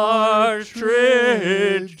partridge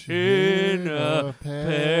in a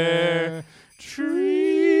pear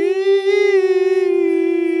tree.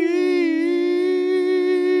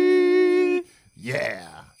 yeah.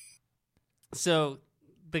 So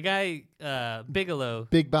the guy Bigelow,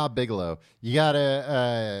 Big Bob Bigelow. You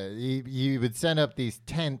gotta you would send up these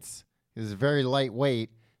tents. It's very lightweight,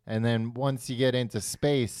 and then once you get into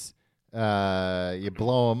space, you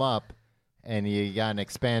blow them up, and you got an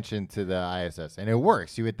expansion to the ISS, and it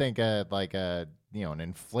works. You would think like an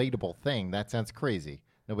inflatable thing. That sounds crazy.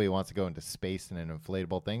 Nobody wants to go into space in an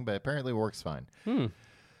inflatable thing, but apparently it works fine.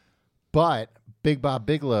 But Big Bob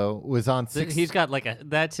Bigelow was on he's got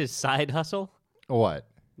that's his side hustle. What?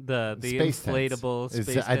 The Space inflatable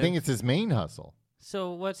tents. space. I think it's his main hustle.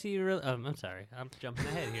 So what's he really? I'm sorry, I'm jumping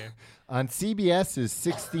ahead here. On CBS's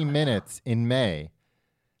 60 Minutes in May,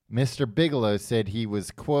 Mr. Bigelow said he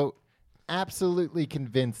was, quote, absolutely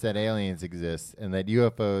convinced that aliens exist and that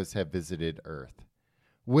UFOs have visited Earth,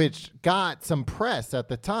 which got some press at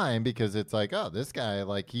the time because it's like, oh, this guy, I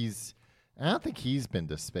don't think he's been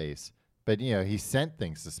to space, but, he sent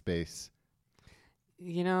things to space.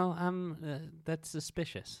 That's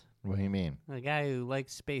suspicious. What do you mean? The guy who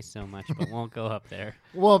likes space so much but won't go up there.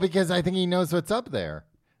 Well, because I think he knows what's up there.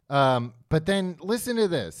 But then listen to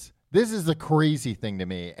this. This is a crazy thing to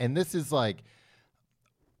me. And this is like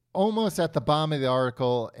almost at the bottom of the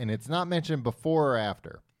article, and it's not mentioned before or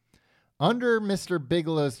after. Under Mr.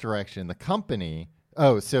 Bigelow's direction, the company...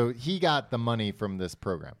 Oh, so he got the money from this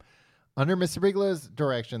program. Under Mr. Bigelow's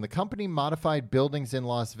direction, the company modified buildings in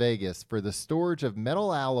Las Vegas for the storage of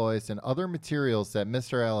metal alloys and other materials that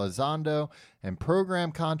Mr. Elizondo and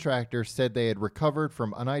program contractors said they had recovered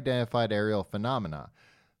from unidentified aerial phenomena.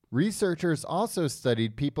 Researchers also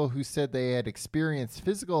studied people who said they had experienced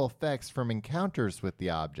physical effects from encounters with the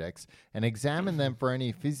objects and examined them for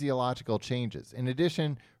any physiological changes. In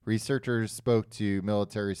addition, researchers spoke to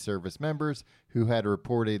military service members who had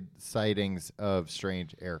reported sightings of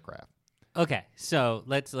strange aircraft. Okay, so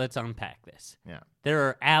let's unpack this. Yeah. There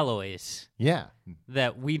are alloys Yeah.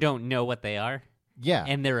 that we don't know what they are, Yeah.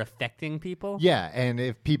 and they're affecting people. Yeah, and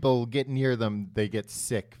if people get near them, they get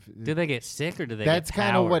sick. Do they get sick or do they That's get powers?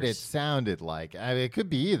 kind of what it sounded like. I mean, it could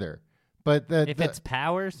be either. But If it's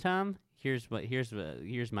powers, Tom, here's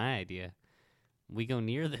my idea. We go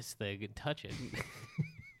near this thing and touch it.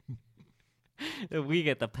 We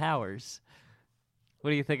get the powers.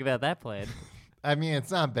 What do you think about that plan? I mean, it's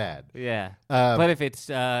not bad. Yeah, but if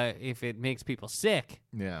it makes people sick,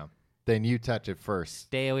 Yeah. Then you touch it first.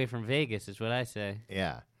 stay away from Vegas is what I say.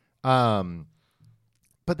 Yeah.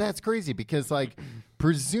 But that's crazy because, like,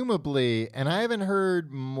 presumably, and I haven't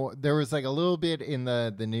heard more. There was like a little bit in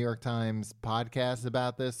the New York Times podcast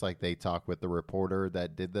about this. Like, they talk with the reporter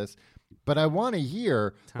that did this. But I want to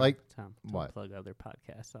hear, Tom, like, Tom, don't what? plug other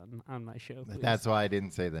podcasts on my show. Please. That's why I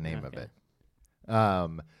didn't say the name of Okay.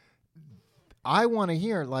 it. I want to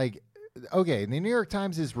hear, like, okay, the New York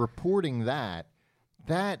Times is reporting that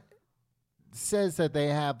says that they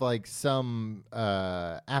have like some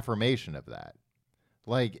affirmation of that.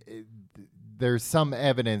 Like, there's some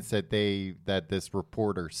evidence that this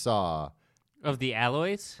reporter saw Of the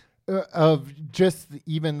alloys? of just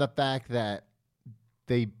even the fact that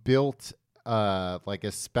they built like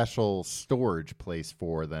a special storage place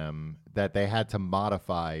for them that they had to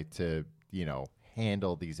modify to,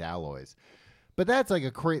 handle these alloys. But that's like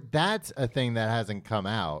that's a thing that hasn't come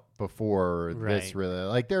out before this Right. really.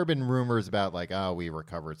 Like, there have been rumors about like, oh, we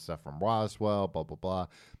recovered stuff from Roswell, blah blah blah.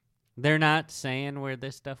 They're not saying where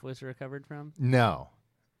this stuff was recovered from? No.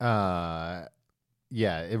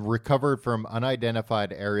 Yeah, it recovered from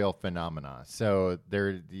unidentified aerial phenomena. So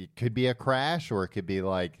it could be a crash, or it could be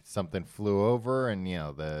like something flew over and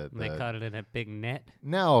They caught it in a big net?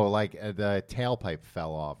 no, like the tailpipe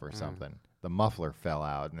fell off or something. The muffler fell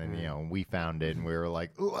out, and then we found it, and we were like,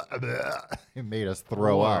 it made us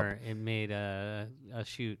throw up. Or it made us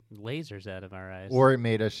shoot lasers out of our eyes. Or it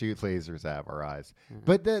made us shoot lasers out of our eyes.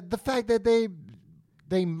 But the fact that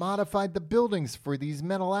they modified the buildings for these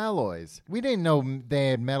metal alloys. We didn't know they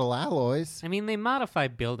had metal alloys. I mean, they modify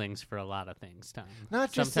buildings for a lot of things, Tom.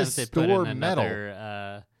 Not just to Sometimes they put store in metal.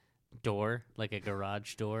 another door, like a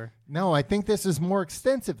garage door. No, I think this is more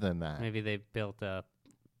extensive than that. Maybe they built a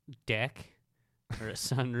deck or a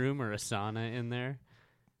sunroom or a sauna in there.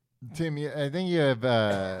 Tim, I think you have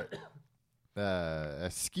a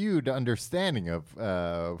skewed understanding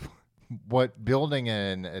of what building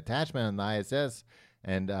an attachment on the ISS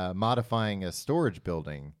and modifying a storage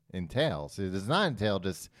building entails. It does not entail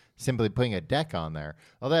just simply putting a deck on there.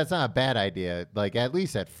 Although that's not a bad idea. Like, at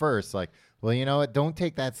least at first, like, well, you know what? Don't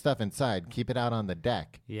take that stuff inside. Keep it out on the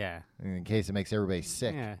deck Yeah. in case it makes everybody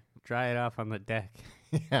sick. Yeah. Dry it off on the deck.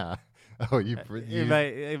 Yeah. Oh,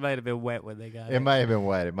 It might have been wet when they got it. it might have been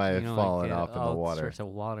wet. It might have fallen like, off in the all water. sorts of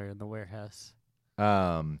water in the warehouse.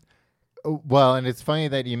 Well, and it's funny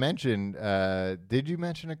that you mentioned. Did you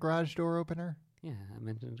mention a garage door opener? Yeah, I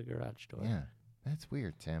mentioned a garage door. Yeah, that's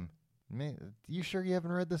weird, Tim. You sure you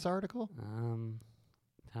haven't read this article?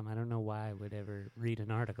 Tom, I don't know why I would ever read an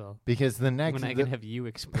article Because the next, when I can have you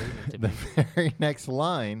explain it to the me. very next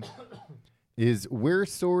line is, "We're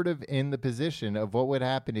sort of in the position of what would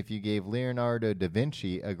happen if you gave Leonardo da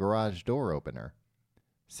Vinci a garage door opener,"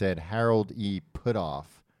 said Harold E. Putoff,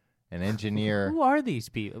 an engineer. Who are these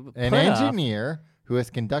people? An engineer who has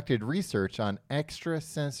conducted research on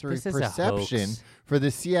extrasensory This is a perception hoax. for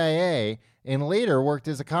the CIA and later worked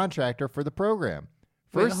as a contractor for the program.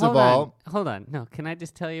 Wait, First of all, hold on. No, can I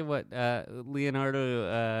just tell you what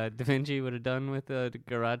Leonardo da Vinci would have done with the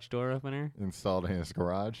garage door opener? installed in his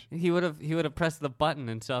garage. He would have pressed the button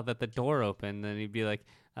and saw that the door opened. Then he'd be like,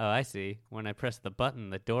 "Oh, I see. When I press the button,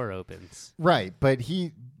 the door opens." Right, but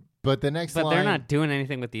the next But line. they're not doing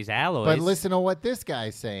anything with these alloys. But listen to what this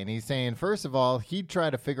guy's saying. He's saying, first of all, he'd try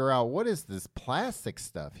to figure out what is this plastic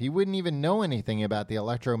stuff. He wouldn't even know anything about the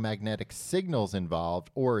electromagnetic signals involved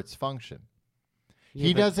or its function. Yeah,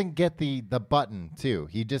 He but- doesn't get the button, too.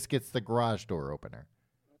 He just gets the garage door opener.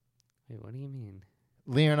 Wait, what do you mean?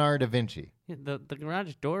 Leonardo da Vinci. Yeah, the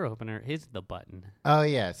garage door opener is the button. Oh,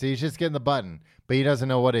 yeah. So he's just getting the button, but he doesn't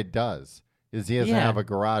know what it does. He doesn't Yeah. have a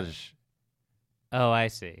garage. Oh, I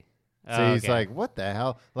see. So he's like, what the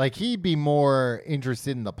hell? Like, he'd be more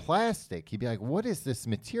interested in the plastic. He'd be like, what is this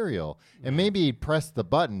material? And maybe he'd press the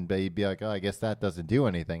button, but he'd be like, oh, I guess that doesn't do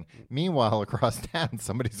anything. Meanwhile, across town,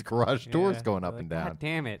 somebody's garage door's going up and down. God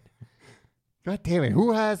damn it. God damn it,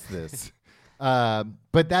 who has this?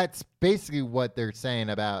 But that's basically what they're saying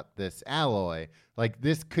about this alloy. Like,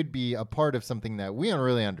 this could be a part of something that we don't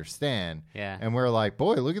really understand. Yeah. And we're like,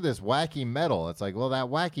 boy, look at this wacky metal. It's like, well, that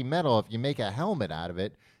wacky metal, if you make a helmet out of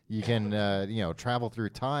it, you can, travel through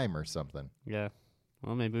time or something. Yeah.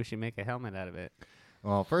 Well, maybe we should make a helmet out of it.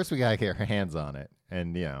 Well, first we got to get our hands on it.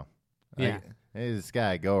 And, Yeah. this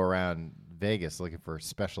guy go around Vegas looking for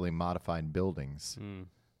specially modified buildings.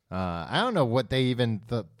 I don't know what they even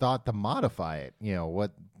thought to modify it.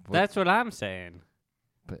 What That's what I'm saying.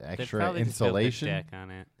 extra insulation. They probably just built a deck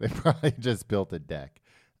on it. They probably just built a deck.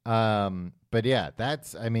 But yeah,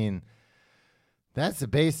 that's the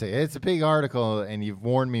basic. It's a big article, and you've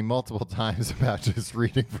warned me multiple times about just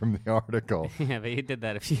reading from the article. Yeah, but you did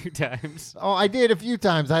that a few times. Oh, I did a few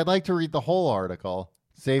times. I'd like to read the whole article.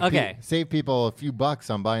 Save people a few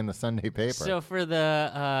bucks on buying the Sunday paper. So for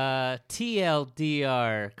the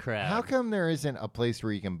TLDR crowd. How come there isn't a place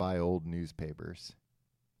where you can buy old newspapers?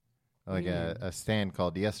 Like a stand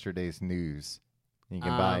called Yesterday's News. You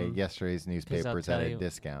can buy yesterday's newspapers at a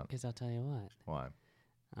discount. Because I'll tell you what. Why?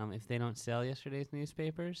 If they don't sell yesterday's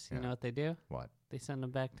newspapers, you know what they do? What? They send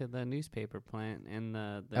them back to the newspaper plant and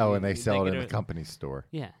and they sell it in the company store.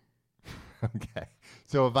 Yeah. Okay.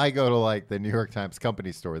 So if I go to like the New York Times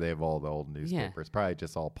company store, they have all the old newspapers, probably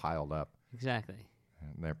just all piled up. Exactly.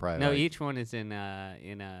 And they're probably each one is in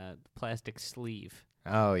a plastic sleeve.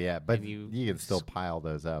 Oh yeah, but and you can still pile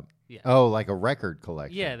those up. Yeah. Oh, like a record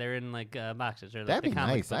collection. Yeah, they're in like boxes or like That'd the be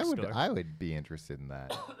comic nice. book store. I would be interested in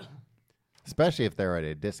that. Especially if they're at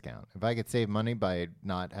a discount. If I could save money by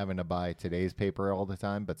not having to buy today's paper all the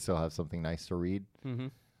time, but still have something nice to read. Mm-hmm.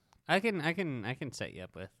 I can set you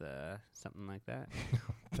up with something like that.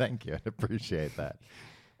 Thank you. I appreciate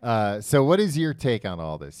that. So what is your take on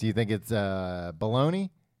all this? Do you think it's baloney?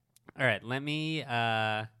 All right, let me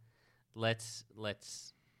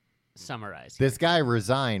let's summarize. This guy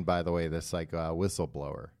resigned, by the way, this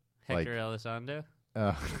whistleblower. Hector Elizondo?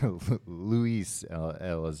 Luis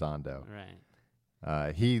Elizondo.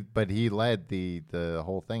 Right. He led the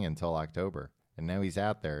whole thing until October. And now he's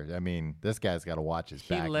out there. I mean, this guy's got to watch his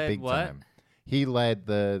back big time. He led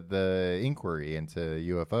the inquiry into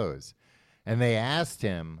UFOs. And they asked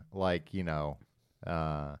him,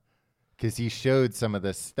 because he showed some of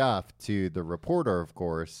this stuff to the reporter, of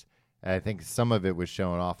course. And I think some of it was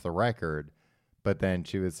shown off the record. But then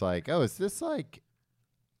she was like, oh, is this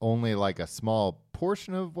only a small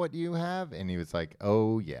portion of what you have? And he was like,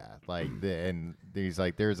 oh yeah, and he's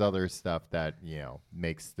like, there's other stuff that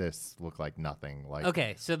makes this look like nothing.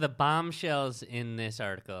 Okay, so the bombshells in this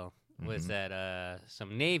article was that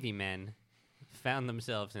some Navy men found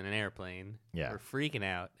themselves in an airplane, were freaking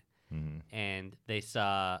out, and they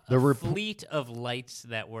saw a fleet of lights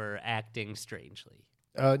that were acting strangely.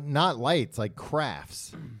 Not lights, like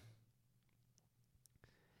crafts.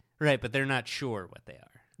 Right, but they're not sure what they are.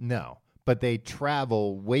 No, but they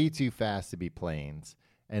travel way too fast to be planes,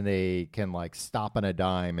 and they can stop on a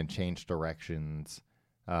dime and change directions.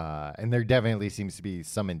 And there definitely seems to be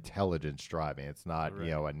some intelligence driving. It's not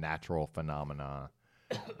a natural phenomena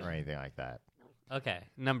or anything like that. Okay,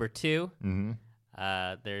 number 2.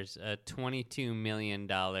 There's a $22 million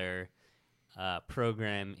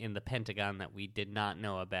program in the Pentagon that we did not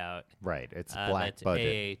know about. Right, it's black that's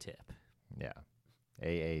budget. AA-tip. Yeah,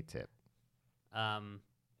 AA-tip.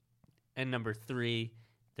 And number 3,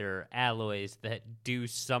 there are alloys that do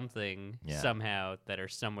something somehow that are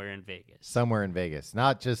somewhere in Vegas. Somewhere in Vegas.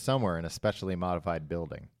 Not just somewhere in a specially modified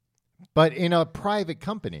building. But in a private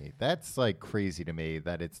company. That's crazy to me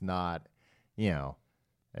that it's not,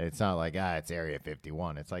 it's not like, it's Area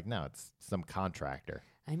 51. It's like, no, it's some contractor.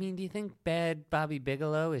 I mean, do you think bad Bobby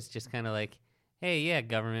Bigelow is just kind of like, hey, yeah,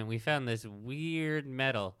 government, we found this weird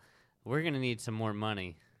metal. We're going to need some more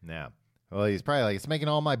money. Yeah. Well, he's probably like, it's making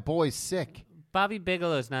all my boys sick. Bobby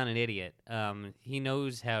Bigelow's not an idiot. He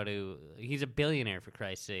knows how to. He's a billionaire, for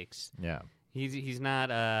Christ's sakes. Yeah. He's not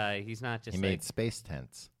just. He made space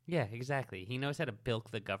tents. Yeah, exactly. He knows how to bilk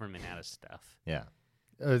the government out of stuff. Yeah.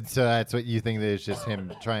 So that's what you think that it's just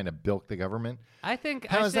him trying to bilk the government? I think.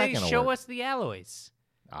 How is that say gonna show work? us the alloys.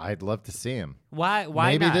 I'd love to see him. Why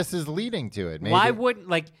Maybe not? this is leading to it. Maybe. Why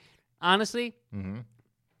wouldn't honestly? Mm-hmm.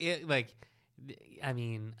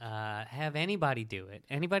 Have anybody do it.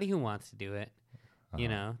 Anybody who wants to do it.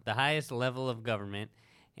 The highest level of government,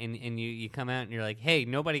 and you come out and you're like, hey,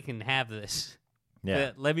 nobody can have this. Yeah.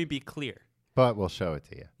 But let me be clear. But we'll show it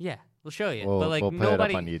to you. Yeah. We'll show you. We'll, but like we'll put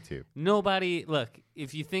nobody, it up on YouTube. nobody. Look,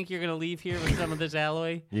 if you think you're gonna leave here with some of this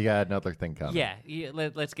alloy, You got another thing coming. yeah,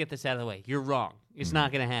 let's get this out of the way. You're wrong. It's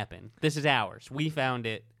not gonna happen. This is ours. We found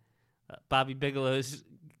it. Bobby Bigelow's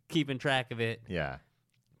keeping track of it. Yeah.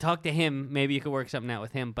 Talk to him. Maybe you could work something out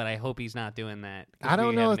with him, but I hope he's not doing that. I don't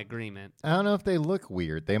we know have an if- agreement. I don't know if they look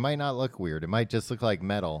weird. They might not look weird. It might just look like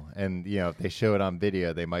metal. And, if they show it on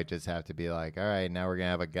video, they might just have to be like, all right, now we're going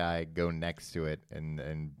to have a guy go next to it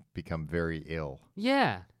and become very ill.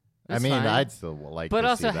 Yeah. I that's mean, fine. I'd still like But to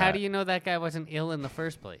also, see how that. do you know that guy wasn't ill in the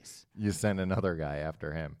first place? You send another guy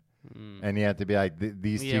after him. And you have to be like,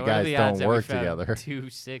 these Yeah, two what are guys the odds don't that we work found together. Two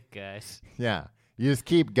sick guys. Yeah. You just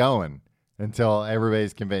keep going until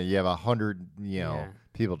everybody's convinced. You have 100, Yeah.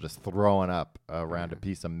 people just throwing up around a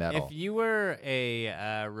piece of metal. If you were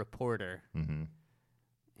a reporter, In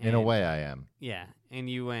a and- way, I am. yeah, and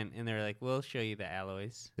you went and they're like, "We'll show you the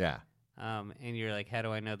alloys," Yeah. and you're like, "How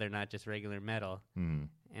do I know they're not just regular metal?" Mhm.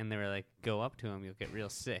 And they were like, "Go up to them, you'll get real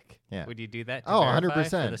sick." Yeah. Would you do that? To Oh, verify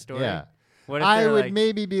 100%. For the story? Yeah. What if I they're would like,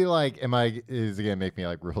 maybe be like, is it going to make me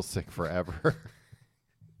like real sick forever?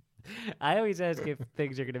 I always ask if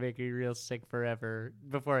things are gonna make me real sick forever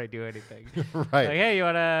before I do anything. right. Like, hey, you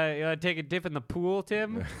wanna take a dip in the pool,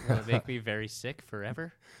 Tim? Will it make me very sick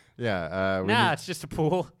forever? Yeah. Nah, it's just a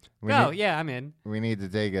pool. Oh, yeah, I'm in. We need to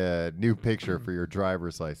take a new picture for your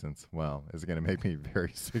driver's license. Well, is it going to make me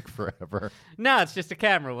very sick forever? No, it's just a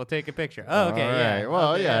camera. We'll take a picture. Oh, okay, All yeah. right.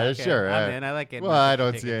 Well, Okay, yeah, okay. sure. I'm in. I like it. Well, I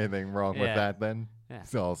don't see anything wrong with Yeah. that then. Yeah.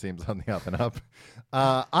 It all seems on the up and up.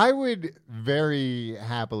 I would very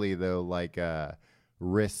happily, though,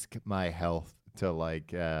 risk my health to,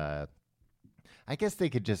 I guess they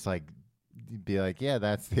could just, be like, yeah,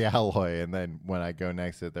 that's the alloy. And then when I go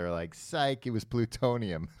next to it, they're like, psych, it was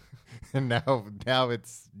plutonium. And now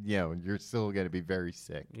it's, you're still going to be very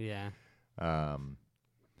sick. Yeah. Um,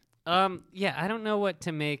 Yeah, I don't know what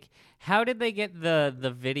to make. How did they get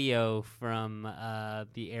the video from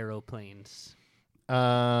the aeroplanes?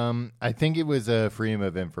 I think it was a Freedom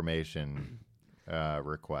of Information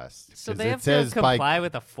request. So 'Cause they it have to says by- comply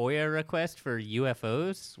with a FOIA request for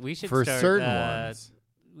UFOs? We should for start, certain ones.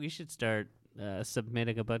 We should start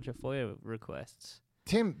submitting a bunch of FOIA requests.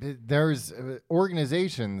 Tim, there's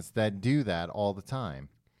organizations that do that all the time.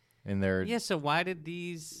 And they're Yeah, so why did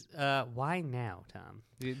these... why now, Tom?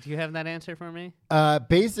 Do you have that answer for me?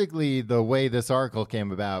 basically the way this article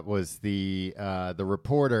came about was the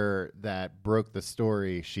reporter that broke the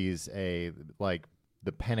story. She's the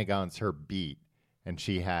Pentagon's her beat, and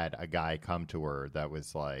she had a guy come to her that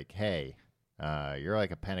was like, "Hey, you're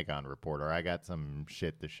like a Pentagon reporter. I got some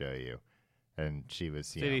shit to show you." And she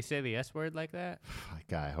was, Did he say the S word like that?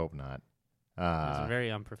 I hope not. That's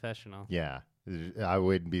very unprofessional. Yeah, I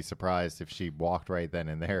wouldn't be surprised if she walked right then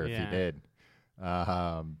and there if Yeah. he did.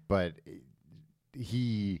 But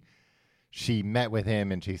she met with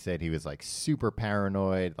him and she said he was super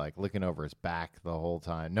paranoid, looking over his back the whole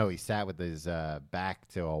time. No, he sat with his back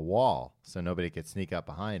to a wall so nobody could sneak up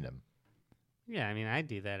behind him. Yeah, I mean, I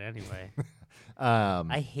do that anyway. Um,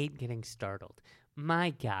 I hate getting startled.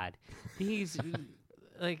 My God, these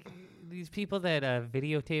these people that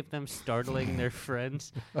videotape them startling their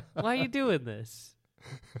friends. Why are you doing this?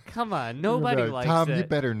 Come on, nobody likes Tom, it. you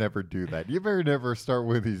better never do that. You better never start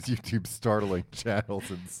with these YouTube startling channels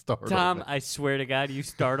and startle Tom, them. I swear to God, you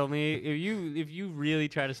startle me. If you really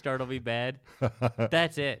try to startle me bad,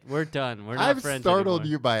 that's it. We're done. We're not I've friends startled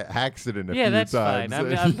anymore. you by accident a Yeah, few that's times.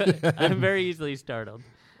 fine. Yeah. I'm very easily startled.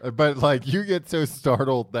 But you get so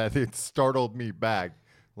startled that it startled me back.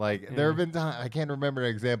 There have been times, I can't remember an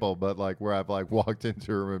example, but where I've walked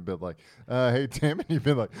into a room and been like, "Hey Tim," and you've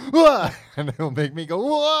been like, "Whoa," and it'll make me go,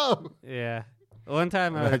 "Whoa." Yeah. One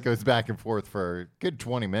time And that goes back and forth for a good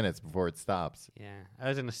 20 minutes before it stops. Yeah, I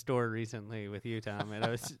was in a store recently with you, Tom, and I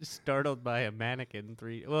was startled by a mannequin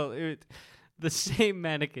the same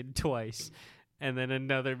mannequin twice, and then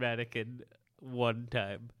another mannequin one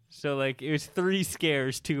time. So it was 3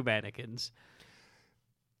 scares, 2 mannequins.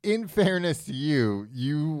 In fairness to you,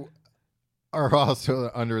 you are also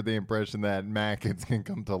under the impression that mannequins can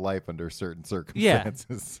come to life under certain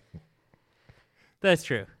circumstances. That's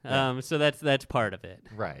true. Yeah. So that's part of it.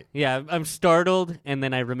 Right. Yeah, I'm startled, and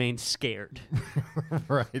then I remain scared.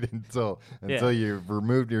 Right. Until Yeah. you've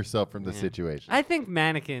removed yourself from the Yeah. situation. I think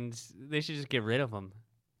mannequins, they should just get rid of them.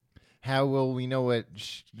 How will we know what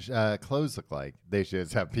clothes look like? They should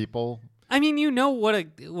just have people I mean, you know what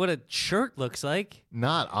a shirt looks like.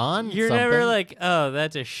 not on You're something. never like, oh,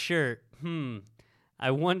 that's a shirt.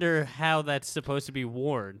 I wonder how that's supposed to be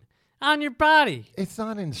worn on your body. It's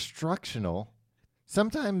not instructional.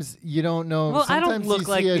 Sometimes you don't know. Well, I Sometimes don't look you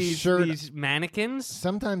like see a these, shirt. these mannequins.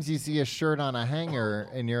 Sometimes you see a shirt on a hanger,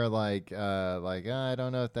 and you're like, I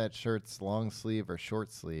don't know if that shirt's long sleeve or short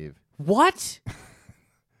sleeve. What?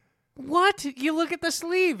 What? You look at the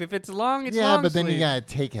sleeve. If it's long, it's long. Yeah, but then sleeve. you gotta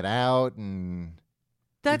take it out, and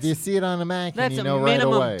That's if you see it on a mannequin, that's you a know right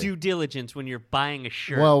minimum away. due diligence when you're buying a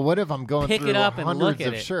shirt. Well, what if I'm going Pick through it up and look hundreds at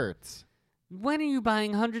of it. shirts? When are you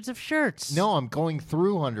buying hundreds of shirts? No, I'm going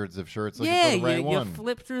through hundreds of shirts looking yeah, for the right you one.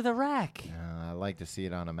 flip through the rack. I like to see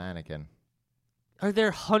it on a mannequin. Are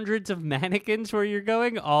there hundreds of mannequins where you're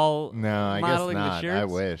going? All No, I guess modeling the not. shirts? I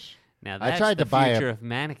wish. Now I that's tried the to buy a- future of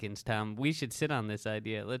mannequins, Tom. We should sit on this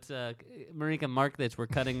idea. Let's, Marika, mark this. We're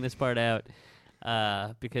cutting this part out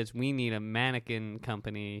because we need a mannequin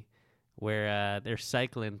company where they're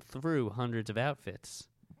cycling through hundreds of outfits.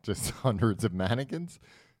 Just hundreds of mannequins?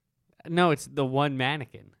 No, it's the one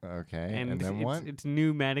mannequin. Okay. And then what? It's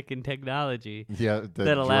new mannequin technology Yeah, the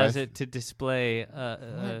that allows dress- it to display.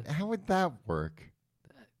 How would that work?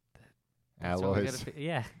 That's what we Alloys. gotta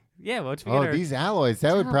yeah. Yeah, once we get Oh, our, these alloys.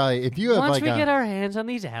 That would probably, if you have once like we a, get our hands on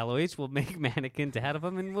these alloys, we'll make mannequins out of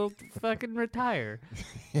them and we'll fucking retire.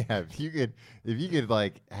 yeah, if you could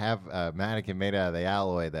like have a mannequin made out of the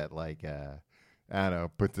alloy that like, I don't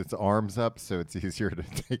know, puts its arms up so it's easier to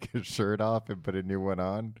take a shirt off and put a new one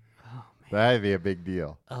on. Oh man. That'd be a big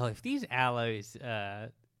deal. Oh, if these alloys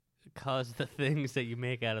cause the things that you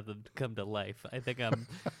make out of them to come to life, I think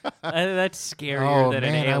that's scarier Oh, than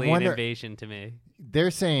man, an I alien wonder- invasion to me.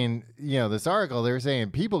 They're saying, this article, they're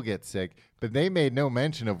saying people get sick, but they made no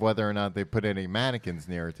mention of whether or not they put any mannequins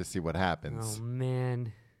near it to see what happens. Oh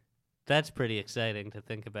man, that's pretty exciting to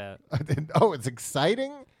think about. Oh, it's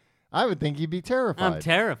exciting? I would think you'd be terrified. I'm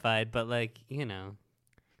terrified, but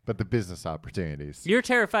But the business opportunities. you're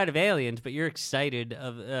terrified of aliens, but you're excited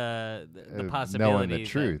of the possibility. Knowing the that-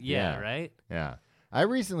 truth, yeah, yeah. right. Yeah. I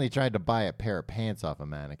recently tried to buy a pair of pants off a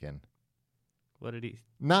mannequin. What did he?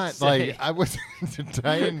 Not say? like I was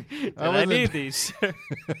trying. I need these.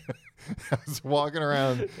 I was walking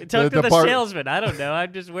around. Talk to the depart- salesman. I don't know.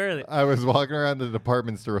 I'm just wearing it. I was walking around the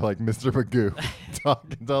department store like Mr. Magoo,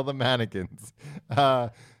 talking to all the mannequins.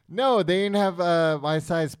 No, they didn't have my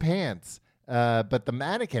size pants, but the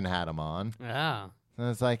mannequin had them on. Oh. And I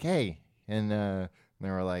was like, hey. And they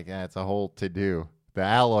were like, it's a whole to-do. The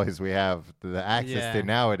alloys we have, the access Yeah. to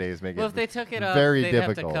nowadays make Well, it if they took it off, very they'd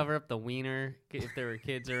difficult. have to cover up the wiener if there were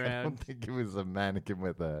kids I don't around. think it was a mannequin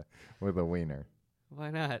with a wiener. Why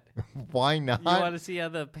not? Why not? You want to see how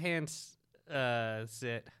the pants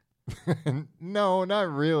sit? No, not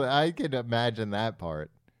really. I could imagine that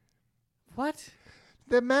part. What?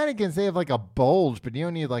 The mannequins, they have like a bulge, but you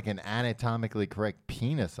don't need like an anatomically correct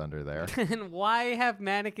penis under there. And why have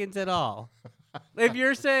mannequins at all? If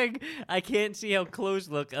you're saying I can't see how clothes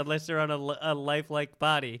look unless they're on a lifelike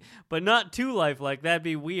body, but not too lifelike, that'd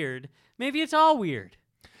be weird. Maybe it's all weird.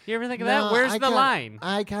 You ever think of that? Where's the line?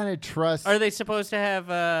 I kind of trust. Are they supposed to have?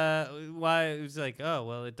 Why it was like, oh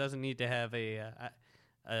well, it doesn't need to have a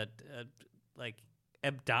like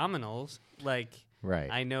abdominals. Like, right?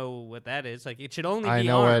 I know what that is. Like, it should only I be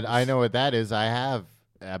know arms. what I know what that is. I have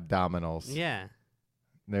abdominals. Yeah.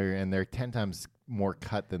 They're 10 times more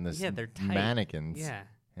cut than this. Yeah, they're tight. mannequins. Yeah.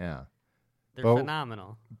 Yeah. They're But-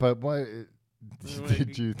 phenomenal. But what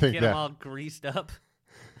did you think Get that? them all greased up.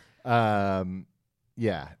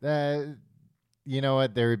 Yeah. You know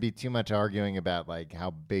what? There would be too much arguing about like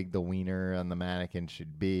how big the wiener on the mannequin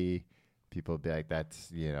should be. People would be like,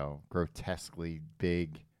 "That's grotesquely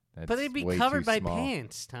big." That's But they'd be way covered too by small.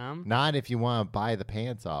 pants, Tom. Not if you want to buy the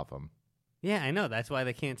pants off them. Yeah, I know. That's why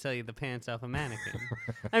they can't sell you the pants off a mannequin.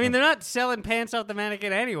 I mean, they're not selling pants off the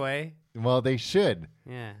mannequin anyway. Well, they should.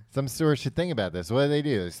 Yeah. Some stores should think about this. What do? They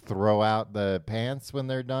just throw out the pants when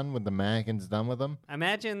they're done, when the mannequin's done with them?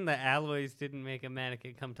 Imagine the alloys didn't make a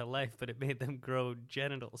mannequin come to life, but it made them grow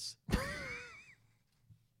genitals.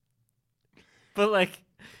 But like,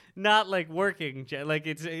 not like working. Like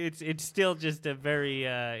it's still just a very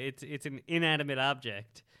it's an inanimate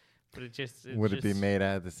object. But Would it be made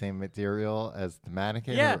out of the same material as the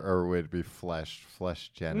mannequin? Yeah. Or would it be flesh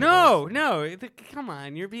genitals? No. Come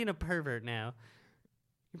on, you're being a pervert now.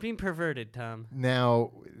 You're being perverted, Tom.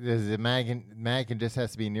 Now, does the mannequin just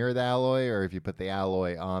has to be near the alloy, or if you put the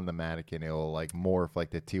alloy on the mannequin, it will like morph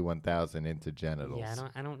like the T1000 into genitals? Yeah,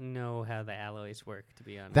 I don't know how the alloys work, to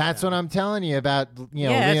be honest. That's what I'm telling you about.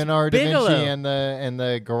 Yeah, it's Leonardo da Bigelow. Vinci and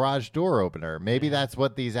the garage door opener. Maybe that's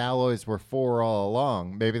what these alloys were for all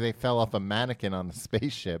along. Maybe they fell off a mannequin on the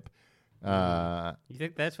spaceship. You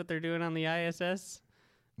think that's what they're doing on the ISS?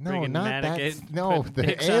 No, Bringing not that. mannequin- No, putting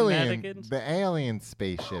dicks the on alien, mannequins? the alien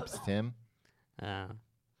spaceships, Tim. I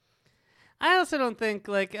I also don't think,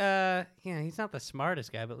 like, he's not the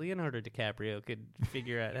smartest guy, but Leonardo DiCaprio could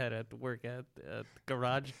figure out how to work out the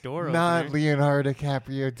garage door opener. Not Leonardo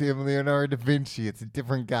DiCaprio, Tim. Leonardo da Vinci. It's a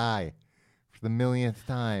different guy. For the millionth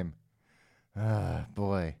time.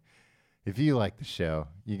 Boy. If you like the show,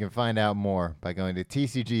 you can find out more by going to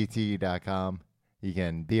tcgt.com. You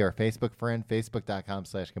can be our Facebook friend,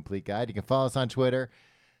 facebook.com/complete guide. You can follow us on Twitter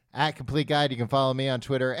 @complete guide. You can follow me on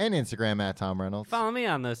Twitter and Instagram @TomReynolds. Follow me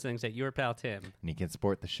on those things at your pal Tim. And you can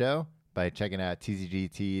support the show by checking out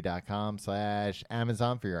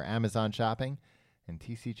tcgt.com/Amazon for your Amazon shopping and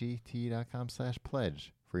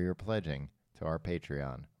tcgt.com/pledge for your pledging to our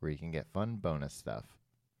Patreon, where you can get fun bonus stuff.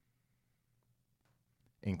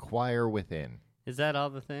 Inquire within. Is that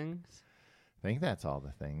all the things? I think that's all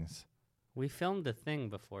the things. We filmed a thing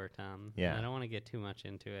before, Tom. Yeah. I don't want to get too much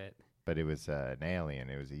into it. But it was an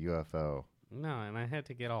alien. It was a UFO. No, and I had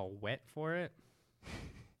to get all wet for it.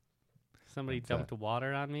 Somebody That's dumped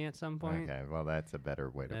water on me at some point. Okay, well, that's a better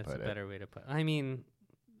way to That's put a it. better way to put it. I mean,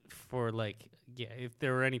 for like, yeah, if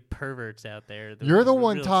there were any perverts out there. You're the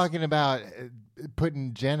one talking about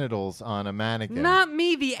putting genitals on a mannequin. Not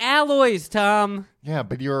me, the alloys, Tom. Yeah,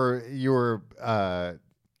 but you were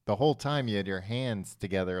the whole time you had your hands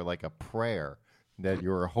together like a prayer that you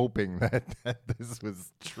were hoping that this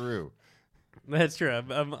was true. That's true.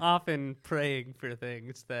 I'm often praying for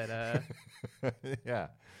things that yeah.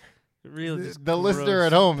 real just The listener gross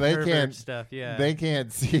at home, they pervert can't stuff. Yeah, they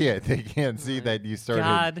can't see it. They can't see that you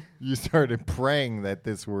started praying that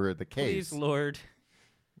this were the case. Please, Lord,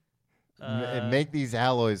 And make these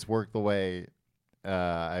alloys work the way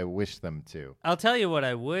I wish them to. I'll tell you what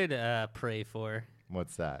I would pray for.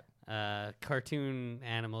 What's that? Cartoon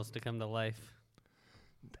animals to come to life.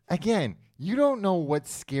 Again, you don't know what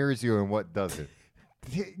scares you and what doesn't.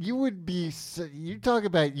 You would be. You talk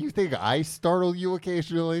about. You think I startle you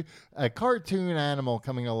occasionally? A cartoon animal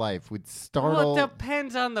coming to life would startle. Well, it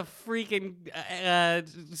depends on the freaking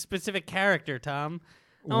specific character, Tom.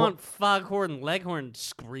 I want Foghorn Leghorn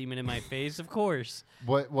screaming in my face, of course.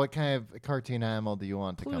 What kind of cartoon animal do you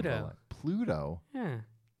want to come to Pluto. life? Pluto. Yeah,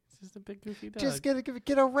 it's just a big goofy dog. Just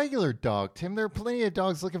get a regular dog, Tim. There are plenty of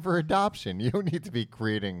dogs looking for adoption. You don't need to be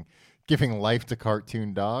giving life to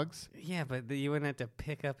cartoon dogs. Yeah, but you wouldn't have to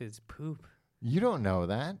pick up his poop. You don't know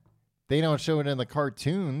that. They don't show it in the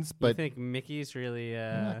cartoons, but You think Mickey's really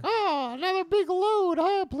oh, another big load,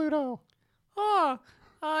 huh, Pluto?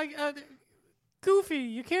 Goofy,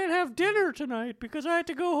 you can't have dinner tonight because I had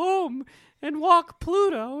to go home and walk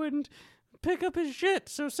Pluto and pick up his shit.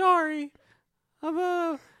 So sorry. I'm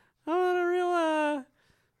on a real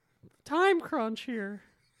time crunch here.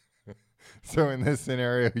 So in this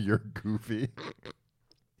scenario, you're Goofy.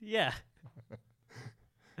 Yeah.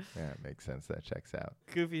 Yeah, it makes sense. That checks out.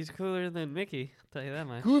 Goofy's cooler than Mickey, I'll tell you that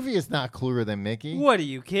much. Goofy is not cooler than Mickey. What, are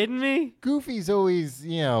you kidding me? Goofy's always,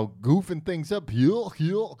 goofing things up. Yeah,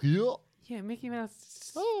 Mickey Mouse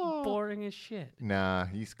is Oh. boring as shit. Nah,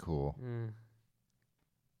 he's cool.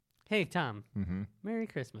 Hey, Tom. Mm-hmm. Merry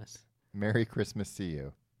Christmas. Merry Christmas to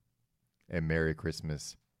you. And Merry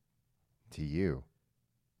Christmas to you.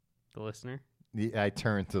 The listener. I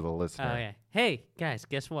turn to the listener. Oh, yeah. Hey, guys,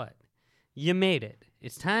 guess what? You made it.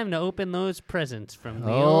 It's time to open those presents from the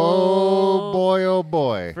Oh,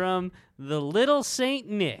 boy. from the little Saint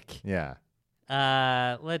Nick. Yeah.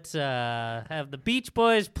 Let's have the Beach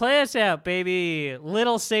Boys play us out, baby.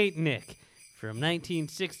 Little Saint Nick from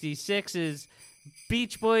 1966's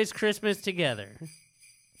Beach Boys Christmas Together.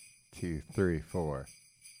 2, 3, 4.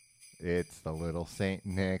 It's the little Saint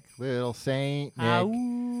Nick. Little Saint Nick. Ow.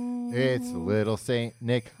 It's the little Saint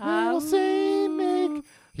Nick. Ow. Little Saint Nick.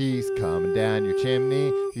 He's coming down your chimney.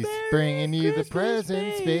 He's bringing you the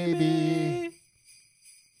presents, baby. I'll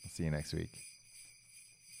see you next week.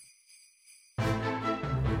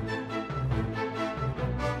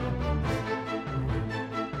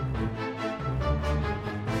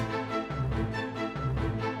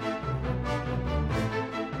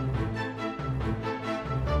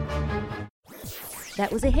 That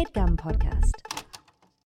was a HeadGum podcast.